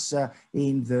once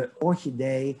in the Ohi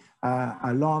Day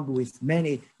along with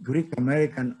many Greek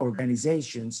American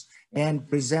organizations and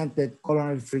presented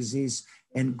Colonel Frizis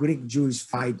and Greek Jewish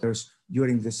fighters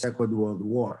during the Second World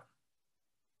War.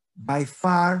 By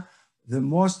far, the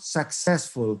most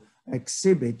successful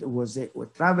exhibit was a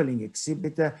traveling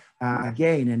exhibit,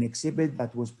 again, an exhibit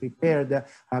that was prepared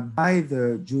by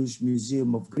the Jewish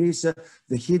Museum of Greece,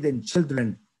 the hidden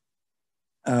children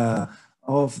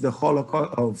of the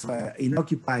Holocaust in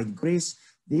occupied Greece.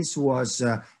 This was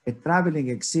a traveling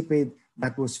exhibit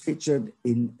that was featured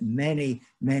in many,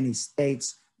 many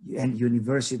states and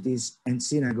universities and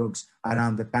synagogues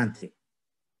around the country.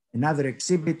 Another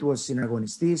exhibit was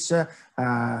Synagonistis,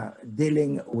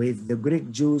 dealing with the Greek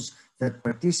Jews that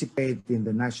participate in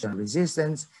the national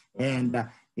resistance. And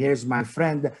here's my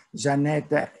friend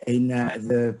Zanet in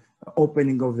the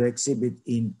opening of the exhibit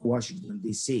in Washington,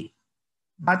 D.C.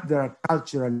 But there are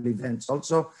cultural events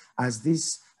also, as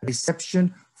this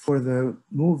reception for the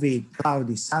movie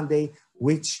Cloudy Sunday,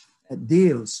 which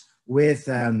deals with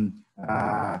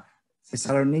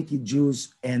Thessaloniki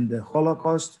Jews and the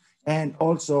Holocaust, and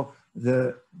also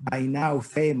the by now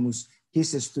famous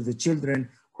Kisses to the Children,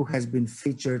 who has been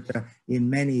featured in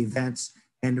many events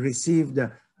and received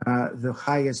the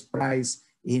highest prize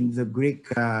in the Greek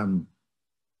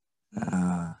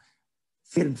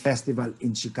Film Festival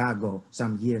in Chicago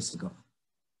some years ago.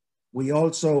 We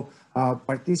also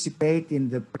participate in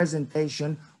the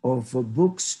presentation of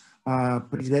books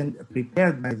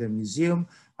prepared by the museum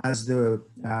as the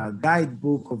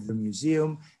guidebook of the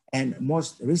museum, and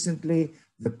most recently,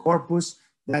 the corpus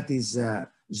that is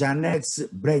Janet's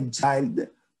brainchild.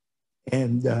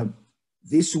 And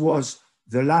this was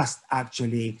the last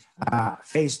actually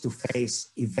face-to-face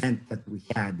event that we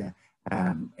had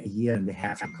a year and a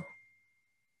half ago.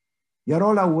 You're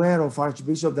all aware of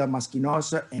Archbishop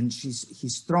Damaskinos and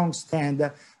his strong stand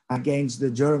against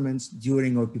the Germans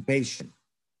during occupation.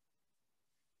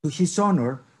 To his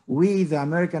honor, we, the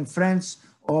American Friends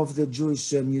of the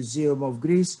Jewish Museum of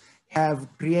Greece, have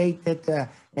created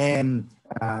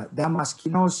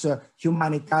Damaskinos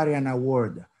Humanitarian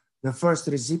Award. The first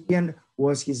recipient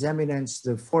was His Eminence,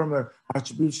 the former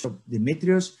Archbishop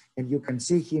Demetrios, and you can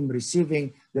see him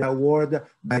receiving the award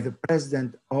by the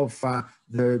president of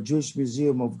the Jewish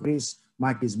Museum of Greece,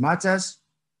 Makis Matsas.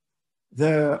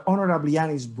 The Honorable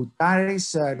Yannis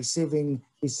Boutaris receiving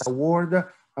his award.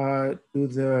 To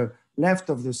the left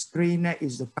of the screen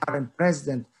is the current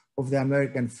president of the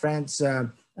American Friends,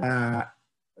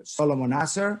 Solomon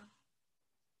Nasser,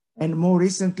 and more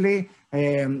recently,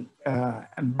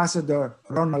 Ambassador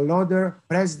Ronald Lauder,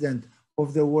 president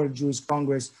of the World Jewish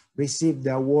Congress, received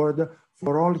the award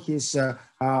for all his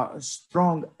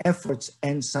strong efforts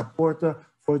and support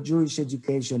for Jewish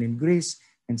education in Greece.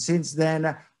 And since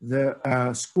then,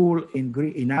 the school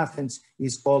in Athens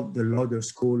is called the Lauder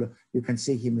School. You can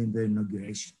see him in the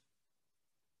inauguration.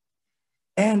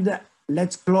 And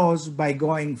let's close by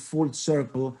going full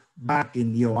circle back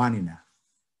in Ioannina.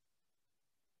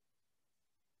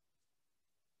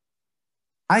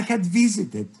 I had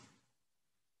visited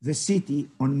the city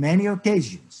on many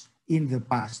occasions in the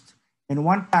past, and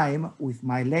one time with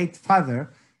my late father,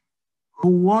 who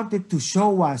wanted to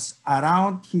show us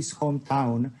around his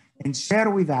hometown and share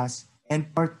with us,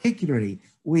 and particularly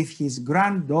with his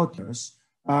granddaughters,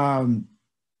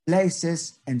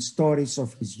 places and stories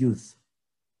of his youth.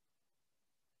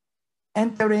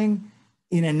 Entering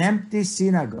in an empty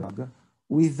synagogue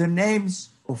with the names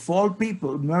of all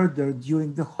people murdered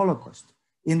during the Holocaust,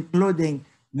 including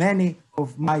many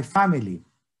of my family,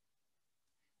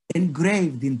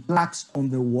 engraved in plaques on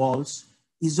the walls,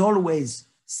 is always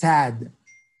sad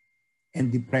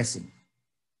and depressing.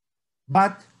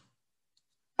 But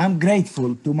I'm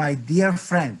grateful to my dear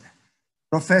friend,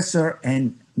 professor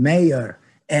and mayor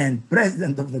and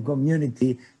president of the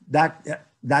community,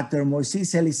 Dr.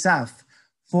 Moissis Elissaf,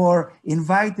 for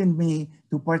inviting me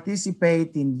to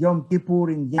participate in Yom Kippur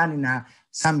in Ioannina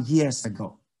some years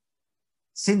ago.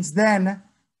 Since then,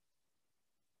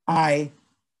 I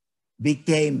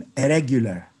became a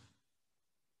regular.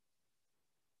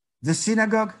 The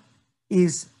synagogue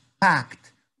is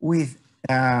packed with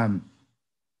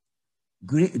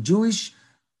Jewish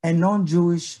and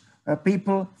non-Jewish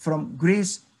people from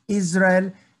Greece,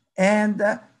 Israel, and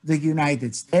the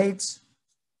United States.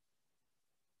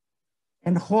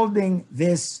 And holding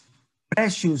this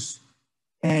precious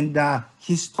and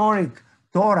historic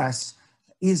Torahs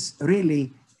is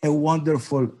really a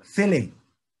wonderful feeling.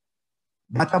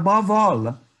 But above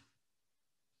all,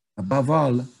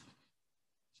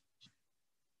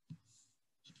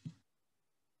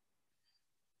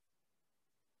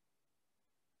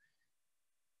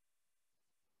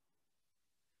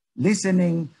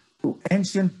 listening to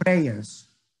ancient prayers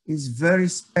is very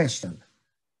special.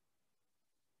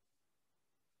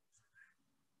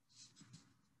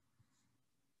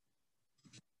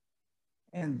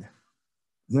 And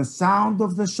the sound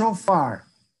of the shofar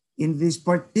in this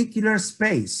particular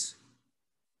space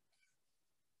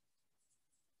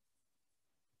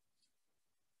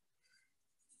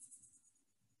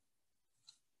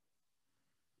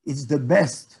is the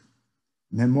best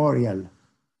memorial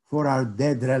for our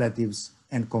dead relatives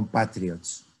and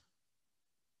compatriots.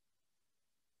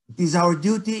 It is our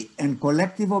duty and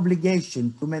collective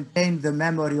obligation to maintain the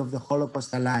memory of the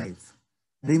Holocaust alive,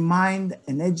 remind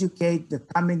and educate the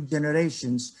coming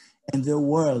generations and the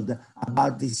world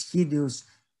about this hideous,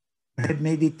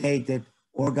 premeditated,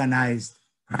 organized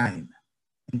crime,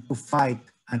 and to fight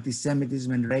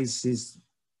anti-Semitism and racism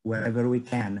wherever we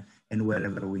can and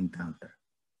wherever we encounter.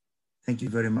 Thank you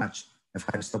very much.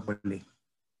 Ευχαριστώ πολύ.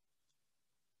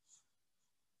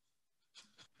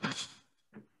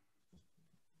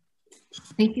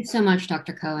 Thank you so much,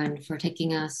 Dr. Cohen, for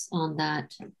taking us on that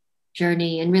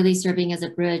journey and really serving as a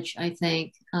bridge, I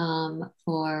think,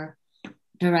 for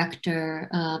Director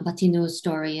Battinou's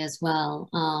story as well,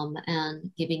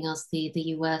 and giving us the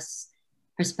US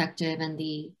perspective and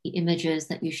the images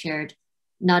that you shared,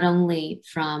 not only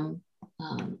from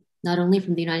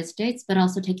the United States, but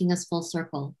also taking us full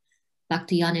circle back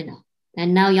to Ioannina.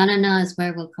 And now Ioannina is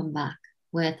where we'll come back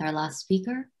with our last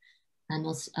speaker. And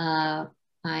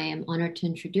I am honored to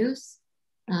introduce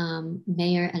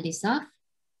Mayor Elissaf.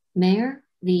 Mayor,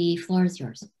 the floor is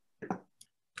yours.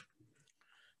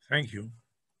 Thank you.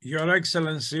 Your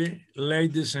Excellency,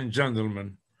 ladies and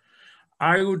gentlemen,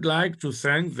 I would like to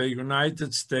thank the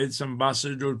United States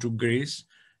Ambassador to Greece,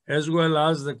 as well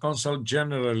as the Consul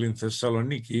General in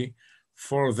Thessaloniki,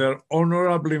 for their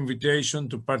honorable invitation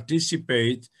to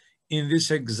participate in this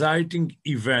exciting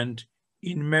event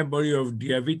in memory of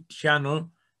David Tiano,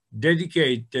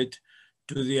 dedicated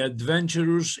to the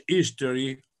adventurous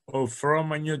history of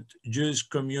Romaniote Jewish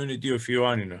community of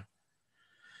Ioannina.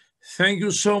 Thank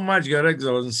you so much, Your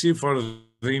Excellency, for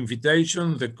the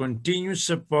invitation, the continued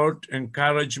support,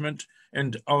 encouragement,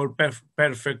 and our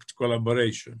perfect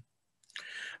collaboration.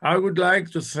 I would like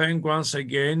to thank once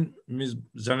again Ms.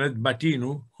 Zanet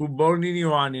Battinou, who born in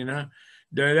Ioannina,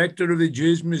 Director of the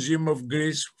Jewish Museum of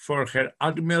Greece, for her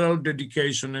admirable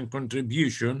dedication and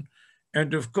contribution,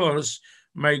 and of course,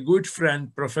 my good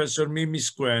friend, Professor Mimis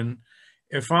Cohen,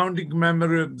 a founding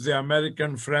member of the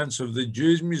American Friends of the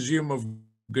Jewish Museum of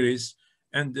Greece,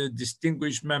 and a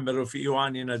distinguished member of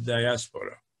Ioannina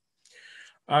diaspora.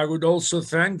 I would also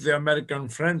thank the American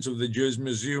Friends of the Jewish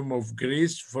Museum of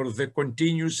Greece for the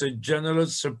continuous and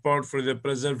generous support for the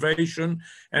preservation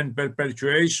and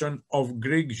perpetuation of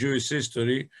Greek Jewish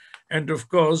history, and of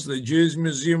course the Jewish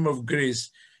Museum of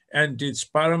Greece and its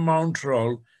paramount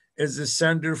role as a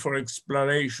center for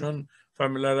exploration,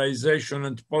 familiarization,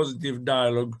 and positive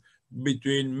dialogue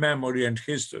between memory and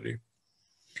history.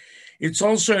 It's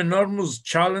also an enormous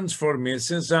challenge for me,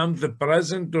 since I'm the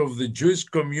president of the Jewish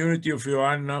community of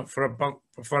Ioannina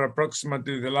for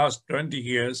approximately the last 20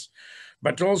 years,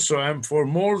 but also I'm for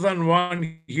more than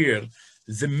 1 year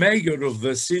the mayor of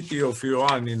the city of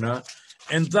Ioannina,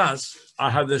 and thus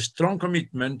I have a strong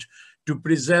commitment to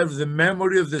preserve the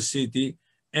memory of the city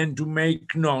and to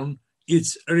make known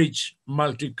its rich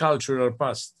multicultural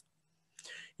past.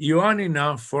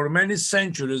 Ioannina for many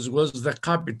centuries was the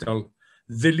capital,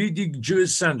 the leading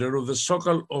Jewish center of the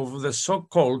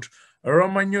so-called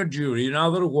Romaniote Jewry, in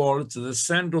other words, the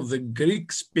center of the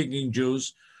Greek-speaking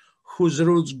Jews whose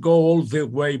roots go all the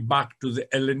way back to the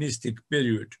Hellenistic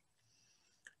period.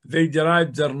 They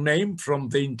derived their name from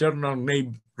the internal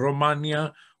name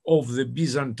Romania of the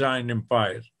Byzantine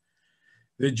Empire.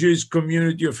 The Jewish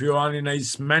community of Ioannina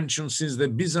is mentioned since the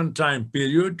Byzantine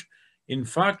period. In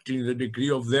fact, in the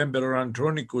decree of the Emperor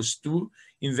Andronicus II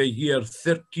in the year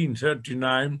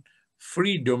 1339,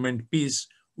 freedom and peace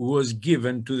was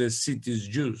given to the city's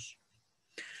Jews.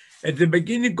 At the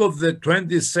beginning of the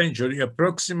 20th century,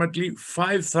 approximately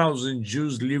 5,000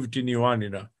 Jews lived in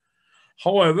Ioannina.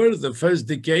 However, the first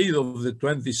decade of the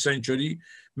 20th century,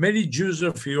 many Jews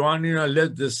of Ioannina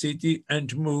left the city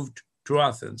and moved to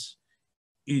Athens.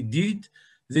 Indeed,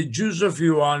 the Jews of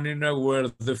Ioannina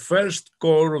were the first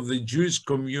core of the Jewish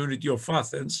community of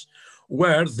Athens,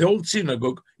 where the old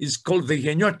synagogue is called the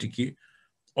Geniotici,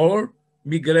 or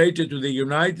migrated to the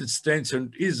United States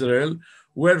and Israel,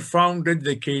 where founded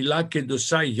the Keilah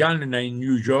Kedosha Ioannina in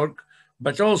New York,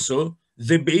 but also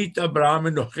the Beit Abraham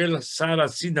and Ochel Sarah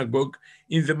synagogue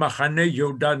in the Machane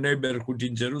Yehuda neighborhood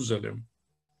in Jerusalem.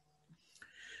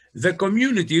 The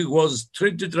community was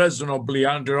treated reasonably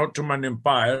under Ottoman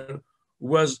Empire,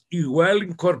 was well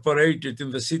incorporated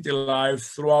in the city life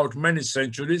throughout many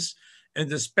centuries,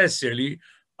 and especially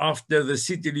after the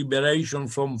city liberation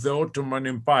from the Ottoman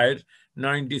Empire,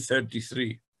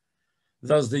 1933.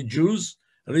 Thus, the Jews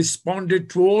responded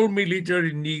to all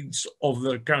military needs of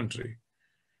their country.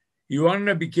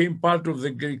 Ioannina became part of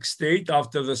the Greek state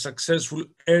after the successful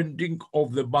ending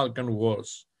of the Balkan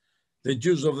Wars. The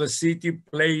Jews of the city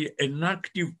play an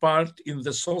active part in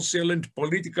the social and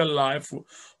political life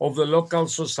of the local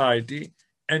society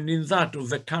and in that of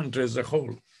the country as a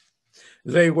whole.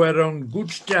 They were on good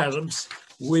terms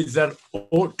with their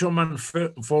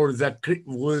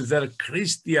with their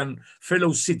Christian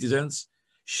fellow citizens,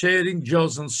 sharing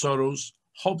joys and sorrows,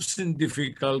 hopes and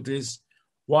difficulties,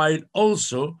 while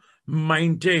also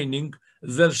maintaining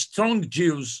their strong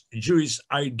Jewish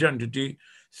identity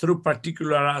through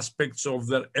particular aspects of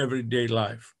their everyday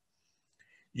life.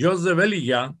 Joseph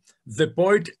Elia, the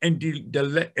poet and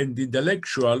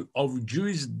intellectual of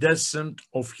Jewish descent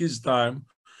of his time,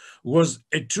 was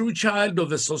a true child of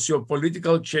the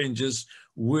socio-political changes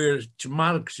which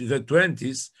marked the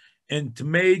 20s and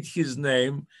made his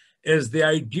name as the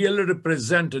ideal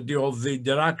representative of the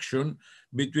interaction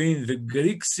between the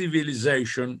Greek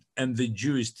civilization and the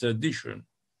Jewish tradition.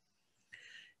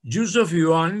 Jews of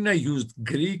Ioannina used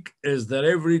Greek as their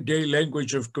everyday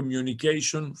language of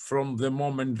communication from the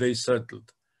moment they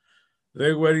settled.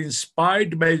 They were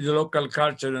inspired by the local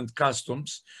culture and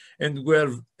customs and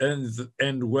were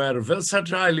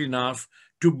versatile enough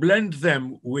to blend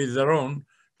them with their own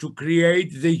to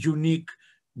create the unique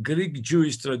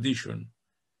Greek-Jewish tradition.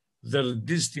 Their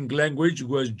distinct language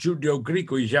was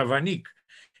Judeo-Greek or Yavanic,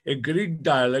 a Greek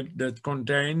dialect that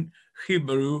contained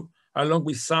Hebrew along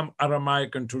with some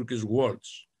Aramaic and Turkish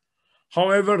words.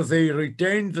 However, they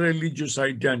retained religious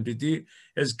identity,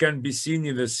 as can be seen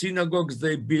in the synagogues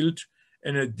they built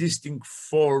and a distinct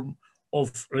form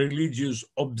of religious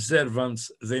observance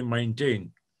they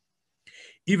maintained.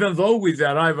 Even though with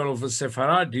the arrival of a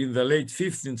Sephardi in the late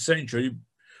 15th century,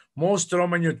 most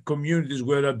Romaniote communities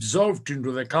were absorbed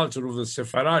into the culture of the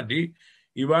Sephardi,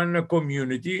 Ioannina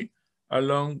community,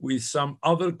 along with some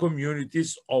other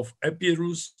communities of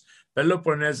Epirus,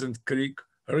 Peloponnese, and Crete,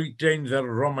 retained their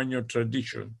Romaniote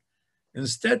tradition.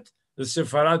 Instead, the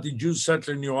Sephardi Jews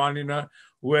settled in Ioannina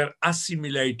were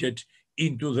assimilated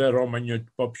into the Romaniote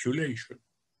population.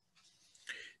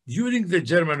 During the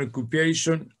German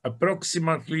occupation,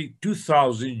 approximately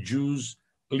 2,000 Jews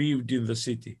lived in the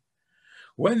city.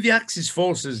 When the Axis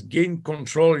forces gained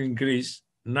control in Greece,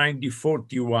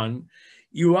 1941,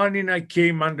 Ioannina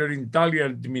came under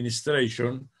Italian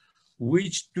administration,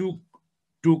 which took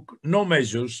no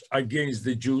measures against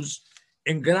the Jews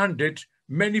and granted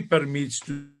many permits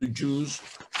to Jews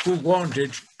who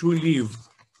wanted to leave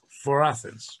for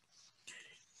Athens.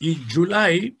 In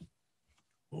July,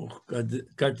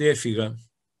 κατέφυγα.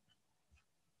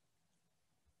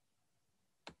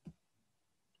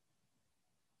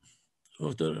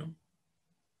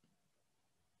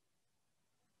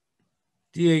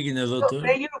 Τι έγινε εδώ τώρα?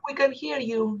 We can hear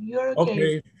you. You're okay.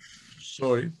 Okay,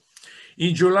 sorry.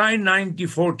 In July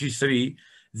 1943,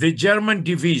 the German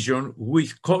division,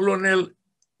 with Colonel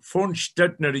von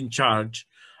Stettner in charge,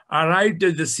 arrived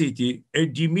at the city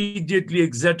and immediately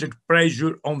exerted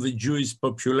pressure on the Jewish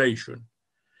population.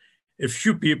 A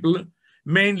few people,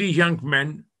 mainly young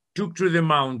men, took to the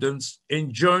mountains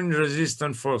and joined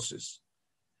resistance forces.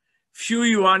 Few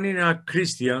Ioannina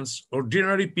Christians,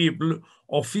 ordinary people,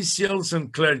 officials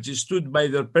and clergy stood by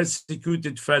their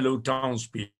persecuted fellow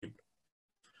townspeople.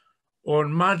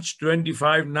 On March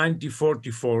 25,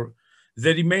 1944,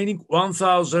 the remaining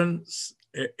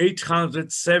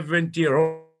 1,870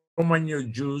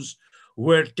 Romaniote Jews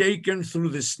were taken through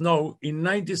the snow in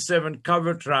 97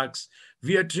 covered trucks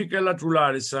via Trikala to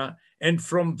Larissa, and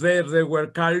from there they were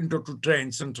carried onto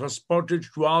trains and transported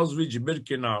to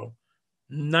Auschwitz-Birkenau.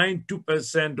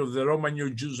 92% of the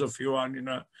Romaniote Jews of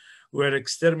Ioannina were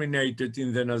exterminated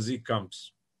in the Nazi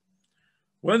camps.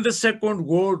 When the Second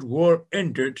World War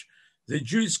ended, the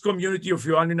Jewish community of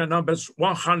Ioannina numbers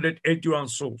 181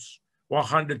 souls,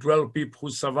 112 people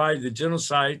who survived the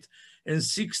genocide, and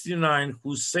 69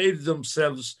 who saved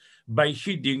themselves by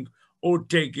hiding or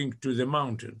taking to the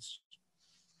mountains.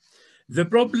 The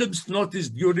problems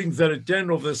noticed during the return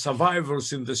of the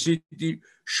survivors in the city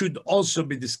should also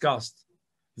be discussed.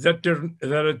 The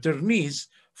returnees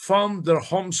found their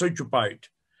homes occupied.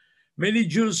 Many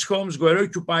Jews' homes were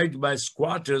occupied by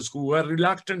squatters who were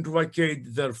reluctant to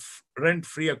vacate their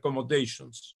rent-free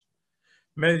accommodations.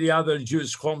 Many other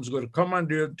Jewish homes were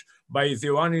commandeered by the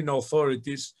Ioannina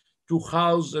authorities to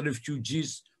house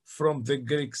refugees from the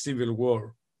Greek Civil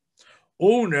War.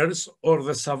 Owners or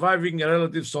the surviving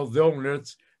relatives of the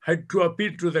owners had to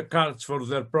appeal to the courts for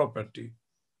their property.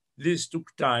 This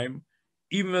took time,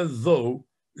 even though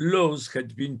laws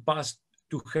had been passed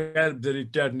to help the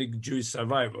returning Jewish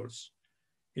survivors.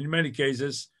 In many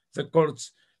cases, the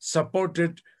courts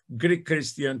supported Greek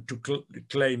Christian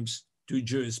claims to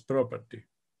Jewish property.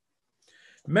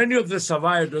 Many of the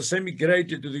survivors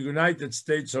emigrated to the United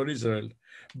States or Israel,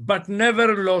 but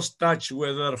never lost touch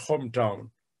with their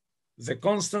hometown. The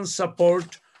constant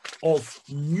support of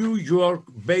New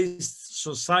York-based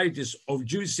societies of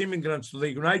Jewish immigrants to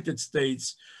the United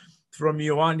States from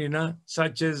Ioannina,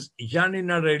 such as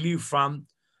Ioannina Relief Fund,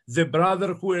 the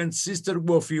Brotherhood and Sisterhood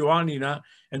of Ioannina,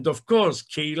 and of course,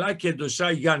 Keila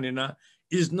Kedosha Ioannina,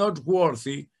 is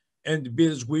noteworthy and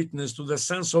bears witness to the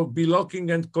sense of belonging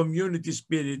and community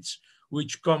spirits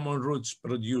which common roots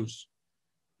produce.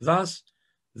 Thus,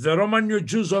 the Romaniote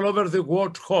Jews all over the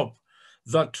world hope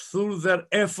that through their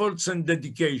efforts and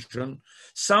dedication,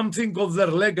 something of their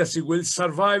legacy will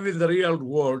survive in the real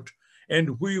world,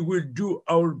 and we will do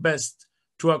our best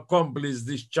to accomplish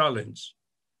this challenge.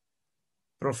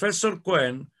 Professor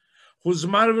Cohen, whose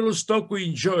marvelous talk we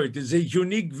enjoyed, is a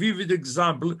unique, vivid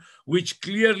example which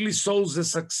clearly shows the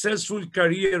successful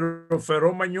career of a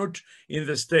Romaniote in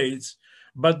the States,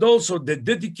 but also the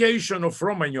dedication of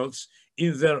Romaniotes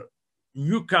in their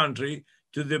new country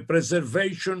to the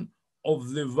preservation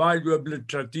of the valuable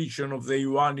tradition of the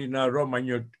Ioannina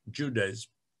Romaniote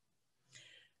Judaism.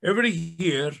 Every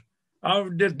year,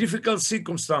 under difficult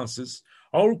circumstances,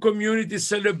 our community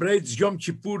celebrates Yom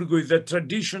Kippur with the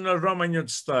traditional Romaniote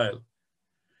style.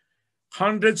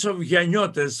 Hundreds of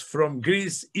Ioanniotes from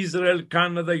Greece, Israel,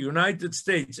 Canada, United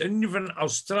States, and even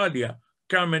Australia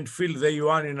come and fill the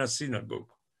Ioannina synagogue.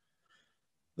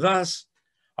 Thus,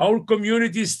 our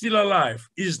community is still alive,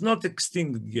 is not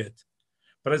extinct yet.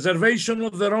 Preservation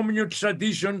of the Romaniote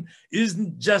tradition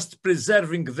isn't just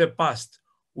preserving the past,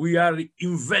 we are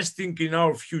investing in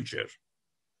our future.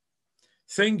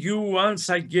 Thank you once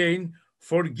again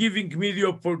for giving me the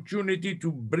opportunity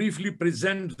to briefly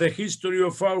present the history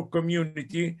of our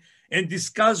community and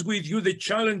discuss with you the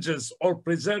challenges of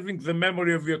preserving the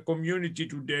memory of your community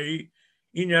today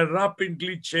in a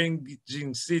rapidly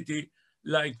changing city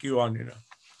like Ioannina.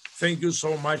 Thank you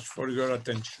so much for your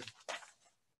attention.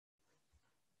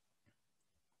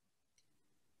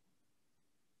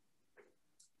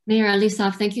 Mayor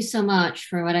Elissaf, thank you so much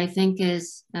for what I think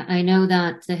is, I know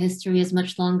that the history is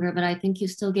much longer, but I think you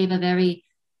still gave a very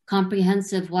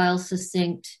comprehensive while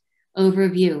succinct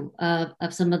overview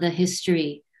of some of the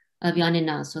history of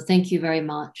Ioannina. So thank you very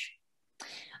much.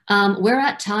 We're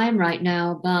at time right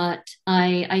now, but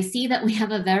I see that we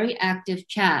have a very active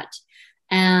chat,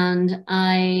 and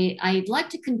I'd like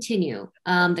to continue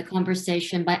the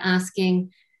conversation by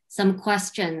asking some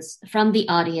questions from the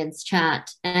audience chat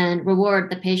and reward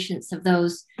the patience of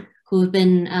those who've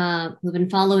been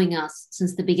following us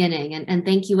since the beginning. And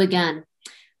thank you again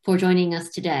for joining us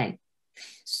today.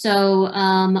 So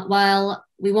while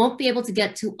we won't be able to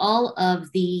get to all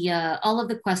of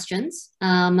the questions,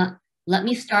 let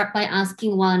me start by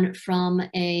asking one from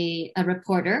a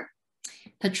reporter,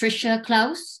 Patricia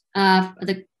Klaus,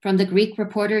 from the Greek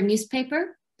Reporter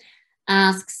newspaper,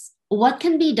 asks, what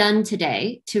can be done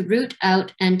today to root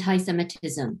out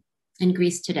anti-Semitism in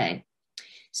Greece today?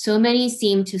 So many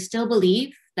seem to still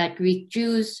believe that Greek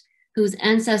Jews whose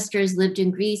ancestors lived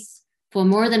in Greece for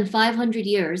more than 500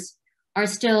 years are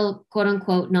still, quote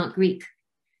unquote, not Greek.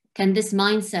 Can this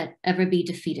mindset ever be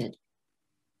defeated?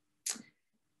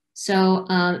 So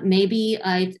maybe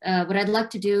what I'd like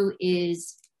to do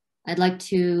is I'd like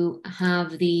to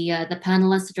have the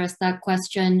panelists address that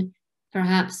question,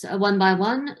 perhaps one by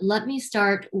one. Let me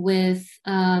start with,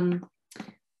 let's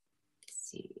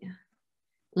see.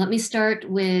 Let me start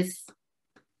with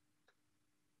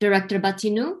Director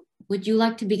Battinou. Would you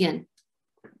like to begin?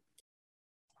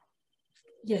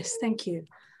 Yes, thank you.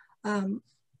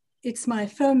 It's my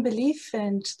firm belief,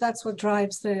 and that's what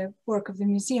drives the work of the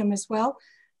museum as well,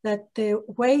 that the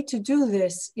way to do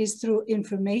this is through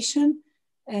information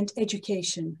and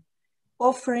education,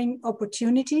 offering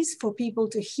opportunities for people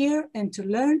to hear and to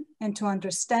learn and to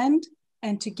understand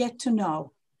and to get to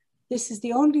know. This is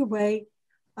the only way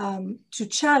to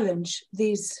challenge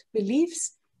these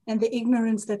beliefs and the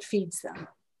ignorance that feeds them.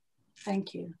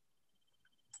 Thank you.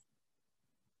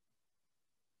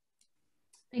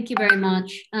 Thank you very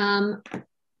much.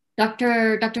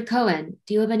 Dr. Cohen,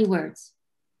 do you have any words?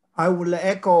 I will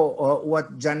echo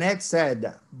what Zanet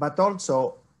said, but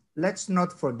also let's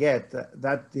not forget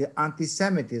that the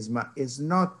anti-Semitism is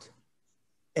not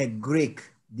a Greek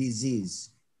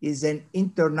disease, it's an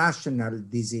international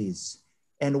disease.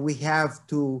 And we have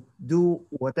to do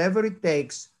whatever it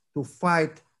takes to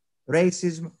fight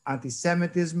racism,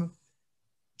 anti-Semitism,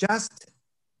 just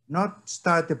not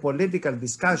start a political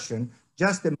discussion.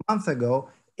 Just a month ago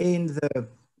in the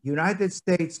United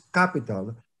States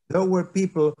Capitol, there were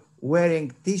people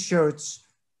wearing t-shirts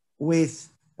with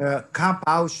Camp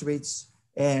Auschwitz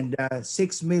and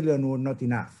 6 million were not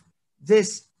enough.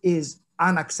 This is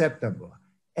unacceptable.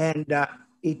 And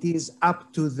it is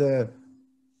up to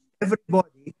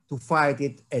everybody to fight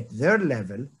it at their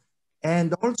level,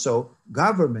 and also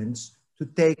governments to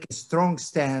take a strong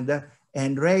stand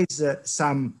and raise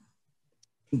some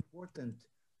important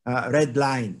red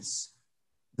lines.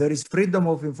 There is freedom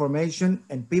of information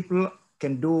and people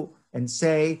can do and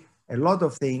say a lot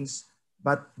of things,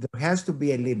 but there has to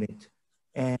be a limit.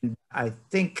 And I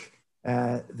think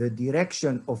the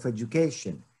direction of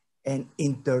education and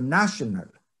international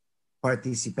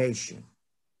participation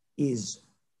is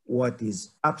what is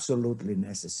absolutely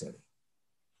necessary.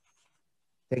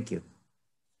 Thank you.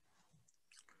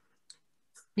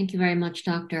 Thank you very much,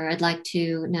 Doctor. I'd like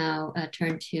to now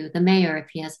turn to the mayor if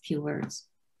he has a few words.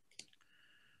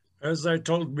 As I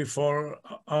told before,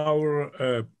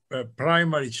 our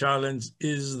primary challenge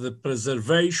is the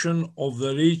preservation of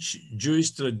the rich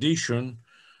Jewish tradition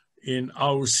in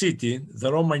our city,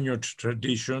 the Romaniote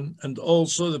tradition, and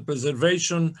also the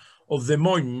preservation of the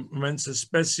monuments,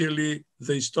 especially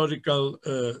the historical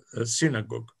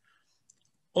synagogue.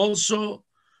 Also,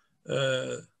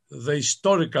 the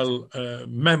historical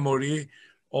memory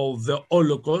of the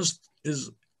Holocaust is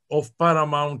of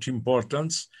paramount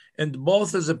importance. And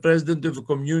both as a president of a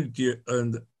community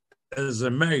and as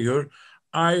a mayor,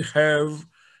 I have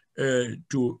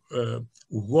to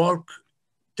work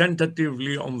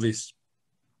tentatively on this.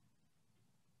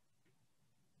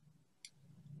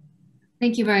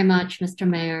 Thank you very much, Mr.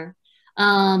 Mayor.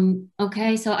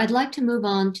 Okay, so I'd like to move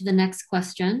on to the next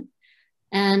question.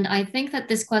 And I think that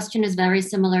this question is very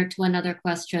similar to another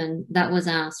question that was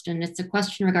asked, and it's a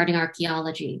question regarding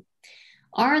archaeology.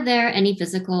 Are there any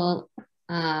physical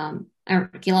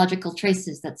archaeological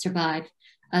traces that survive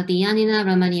the Ioannina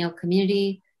Romaniote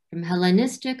community from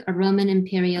Hellenistic or Roman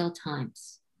imperial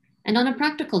times? And on a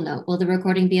practical note, will the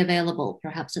recording be available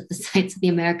perhaps at the sites of the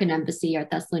American Embassy or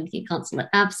Thessaloniki Consulate?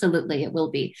 Absolutely, it will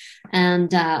be.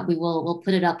 And we'll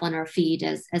put it up on our feed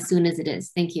as soon as it is.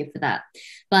 Thank you for that.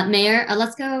 But Mayor,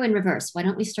 let's go in reverse. Why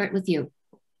don't we start with you?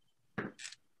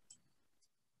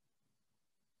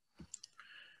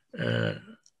 I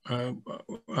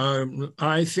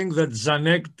think that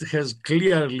Zanet has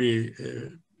clearly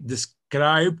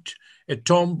described a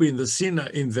tomb in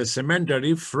the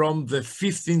cemetery from the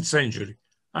 15th century.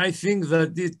 I think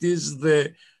that it is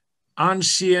the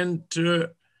ancient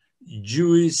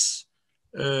Jewish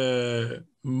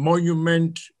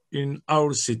monument in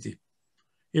our city.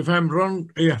 If I'm wrong,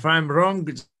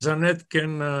 Zanet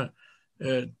can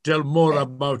tell more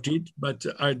about it, but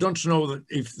I don't know that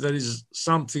if there is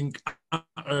something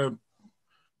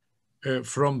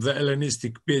from the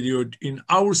Hellenistic period in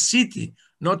our city,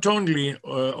 not only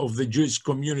of the Jewish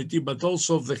community, but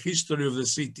also of the history of the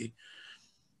city.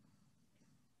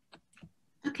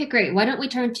 Okay, great. Why don't we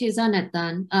turn to Zanet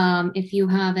then, if you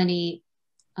have any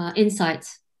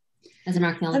insights as an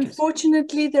archaeologist?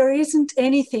 Unfortunately, there isn't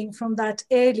anything from that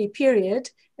early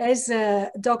period. As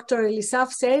Dr.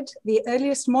 Elissaf said, the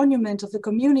earliest monument of the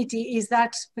community is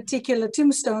that particular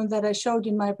tombstone that I showed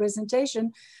in my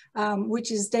presentation,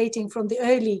 which is dating from the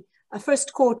early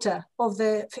first quarter of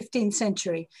the 15th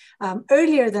century.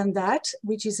 Earlier than that,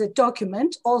 which is a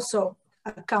document, also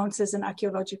counts as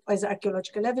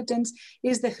archaeological evidence,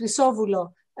 is the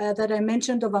Chrysovoulo that I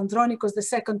mentioned of Andronikos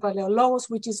II Palaiologos,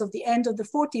 which is of the end of the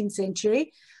 14th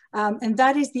century. And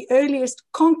that is the earliest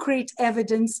concrete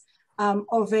evidence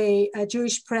of a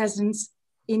Jewish presence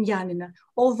in Ioannina.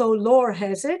 Although lore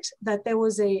has it that there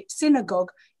was a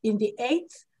synagogue in the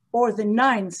 8th or the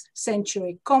 9th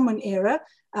century Common Era,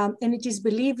 and it is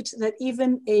believed that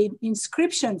even an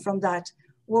inscription from that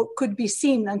could be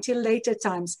seen until later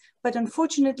times. But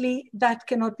unfortunately, that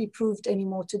cannot be proved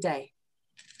anymore today.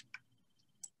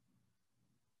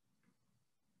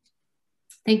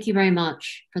 Thank you very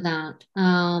much for that.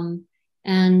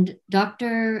 And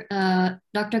Dr.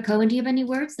 Cohen, do you have any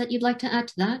words that you'd like to add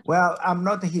to that? Well, I'm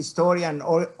not a historian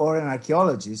or an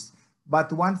archaeologist,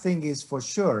 but one thing is for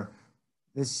sure,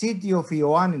 the city of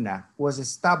Ioannina was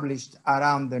established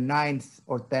around the 9th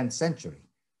or 10th century.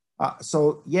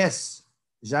 So yes,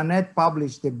 Zanet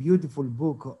published a beautiful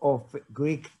book of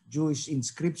Greek Jewish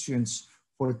inscriptions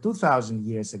for 2,000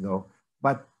 years ago,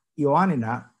 but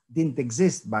Ioannina didn't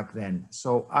exist back then.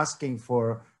 So asking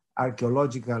for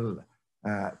archaeological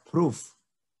proof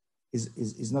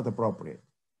is not appropriate.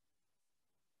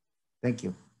 Thank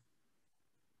you.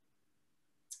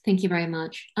 Thank you very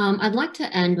much. I'd like to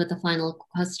end with a final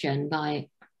question by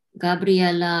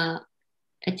Gabriela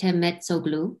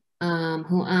Etemetsoglu,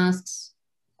 who asks,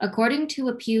 according to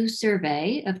a Pew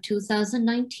survey of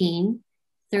 2019,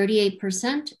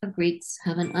 38% of Greeks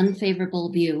have an unfavorable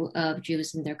view of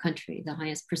Jews in their country, the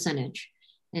highest percentage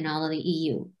in all of the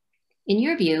EU. In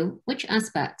your view, which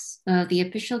aspects of the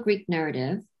official Greek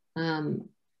narrative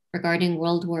regarding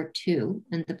World War II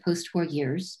and the post-war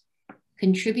years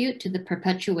contribute to the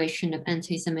perpetuation of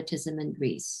anti-Semitism in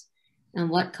Greece? And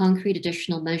what concrete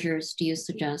additional measures do you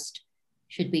suggest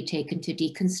should be taken to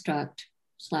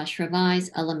deconstruct/revise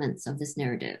elements of this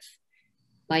narrative?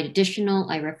 By additional,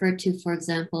 I refer to, for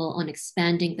example, on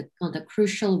expanding on the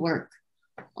crucial work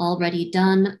already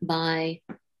done by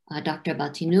Dr.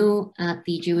 Battinou at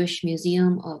the Jewish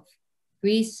Museum of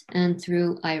Greece and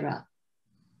through IRA.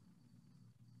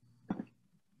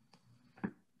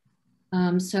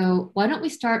 So why don't we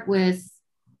start with,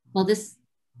 well, since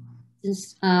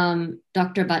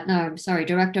Director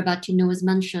Battinou was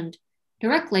mentioned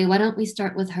directly, why don't we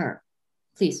start with her,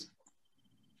 please?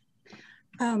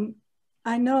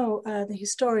 I know the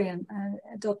historian,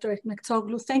 Dr.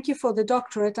 Etemetsoglu. Thank you for the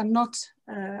doctorate. I'm not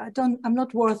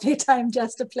worth it. I'm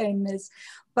just a plain miss.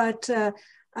 But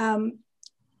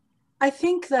I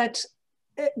think that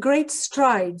great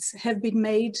strides have been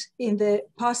made in the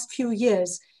past few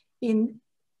years in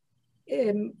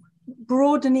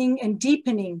broadening and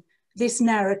deepening this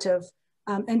narrative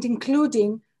and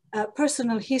including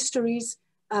personal histories,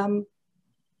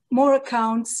 more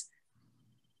accounts,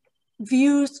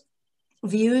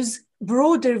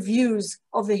 broader views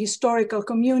of the historical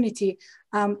community.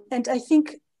 And I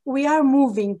think we are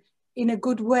moving in a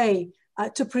good way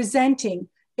to presenting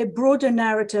a broader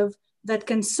narrative that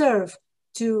can serve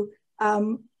to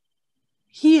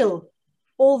heal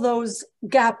all those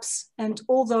gaps and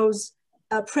all those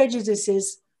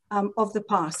prejudices of the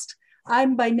past.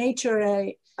 I'm by nature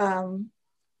a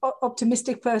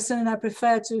optimistic person, and I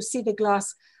prefer to see the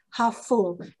glass half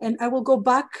full. And I will go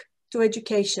back to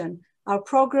education. Our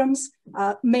programs,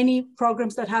 many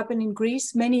programs that happen in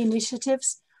Greece, many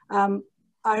initiatives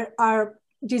are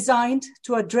designed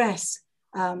to address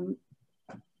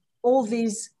all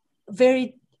these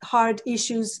very hard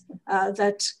issues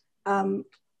that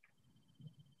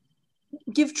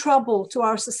give trouble to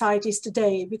our societies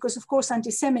today, because of course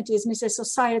anti-Semitism is a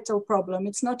societal problem.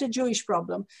 It's not a Jewish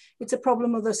problem. It's a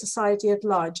problem of the society at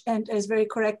large. And as very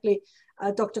correctly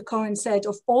Dr. Cohen said,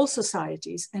 of all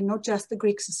societies and not just the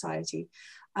Greek society.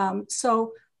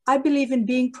 So I believe in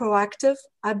being proactive.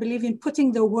 I believe in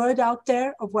putting the word out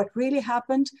there of what really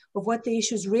happened, of what the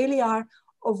issues really are,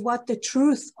 of what the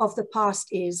truth of the past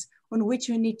is, on which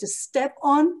we need to step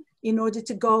on in order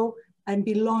to go and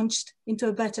be launched into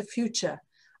a better future.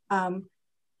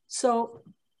 So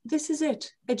this is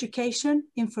it: education,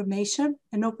 information,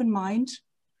 an open mind,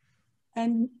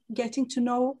 and getting to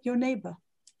know your neighbor.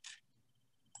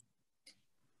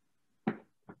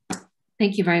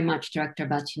 Thank you very much, Director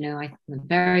Battinou.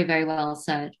 Very, very well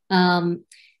said.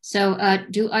 So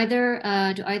do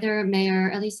either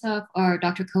Mayor Elissaf or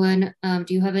Dr. Cohen,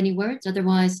 do you have any words?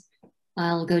 Otherwise,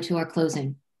 I'll go to our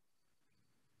closing.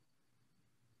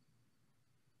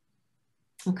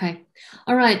 Okay.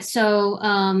 All right. So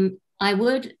I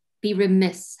would be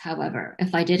remiss, however,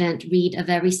 if I didn't read a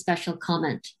very special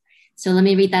comment. So let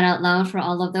me read that out loud for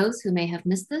all of those who may have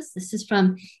missed this. This is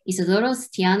from David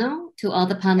Tiano to all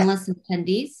the panelists and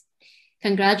attendees.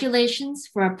 Congratulations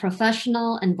for a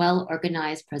professional and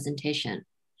well-organized presentation.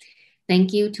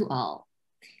 Thank you to all.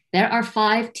 There are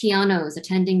 5 Tianos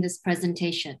attending this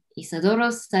presentation: Isidoro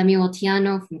Samuel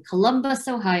Tiano from Columbus,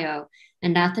 Ohio,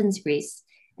 and Athens, Greece,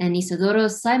 and Isidoro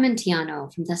Simon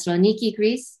Tiano from Thessaloniki,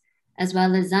 Greece, as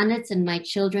well as Zanet and my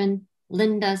children,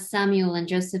 Linda, Samuel, and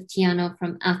Joseph Tiano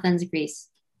from Athens, Greece.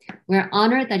 We're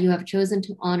honored that you have chosen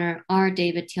to honor our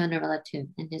David Tiano relative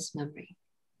in his memory.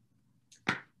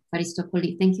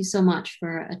 Aristopoli, thank you so much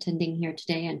for attending here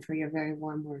today and for your very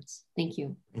warm words. Thank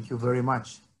you. Thank you very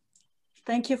much.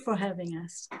 Thank you for having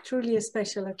us. Truly a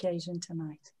special occasion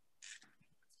tonight.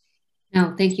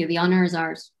 No, thank you. The honor is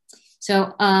ours.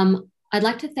 So I'd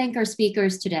like to thank our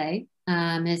speakers today,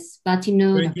 Ms.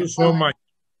 Battinou. Thank you so much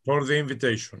for the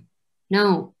invitation.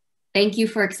 No, thank you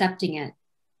for accepting it.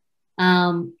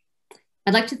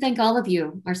 I'd like to thank all of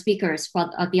you, our speakers, for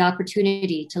the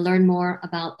opportunity to learn more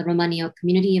about the Romaniote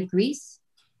community of Greece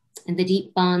and the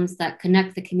deep bonds that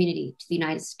connect the community to the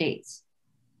United States.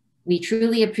 We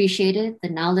truly appreciated the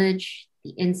knowledge,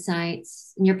 the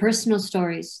insights, and your personal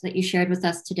stories that you shared with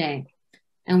us today.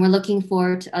 And we're looking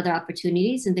forward to other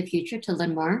opportunities in the future to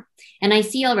learn more. And I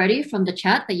see already from the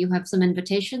chat that you have some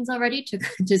invitations already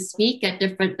to speak at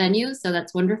different venues, so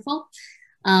that's wonderful.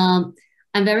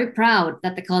 I'm very proud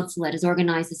that the consulate has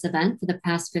organized this event for the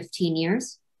past 15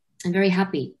 years. I'm very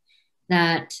happy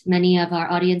that many of our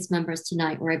audience members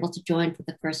tonight were able to join for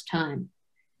the first time.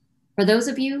 For those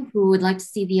of you who would like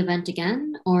to see the event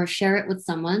again or share it with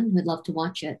someone who'd love to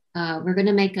watch it, we're going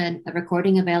to make a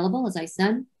recording available, as I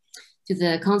said, to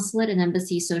the consulate and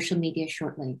embassy social media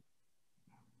shortly.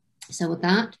 So with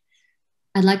that,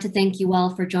 I'd like to thank you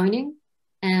all for joining,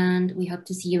 and we hope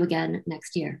to see you again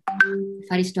next year.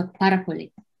 Ευχαριστώ πάρα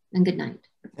πολύ, and good night.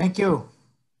 Thank you.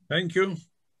 Thank you.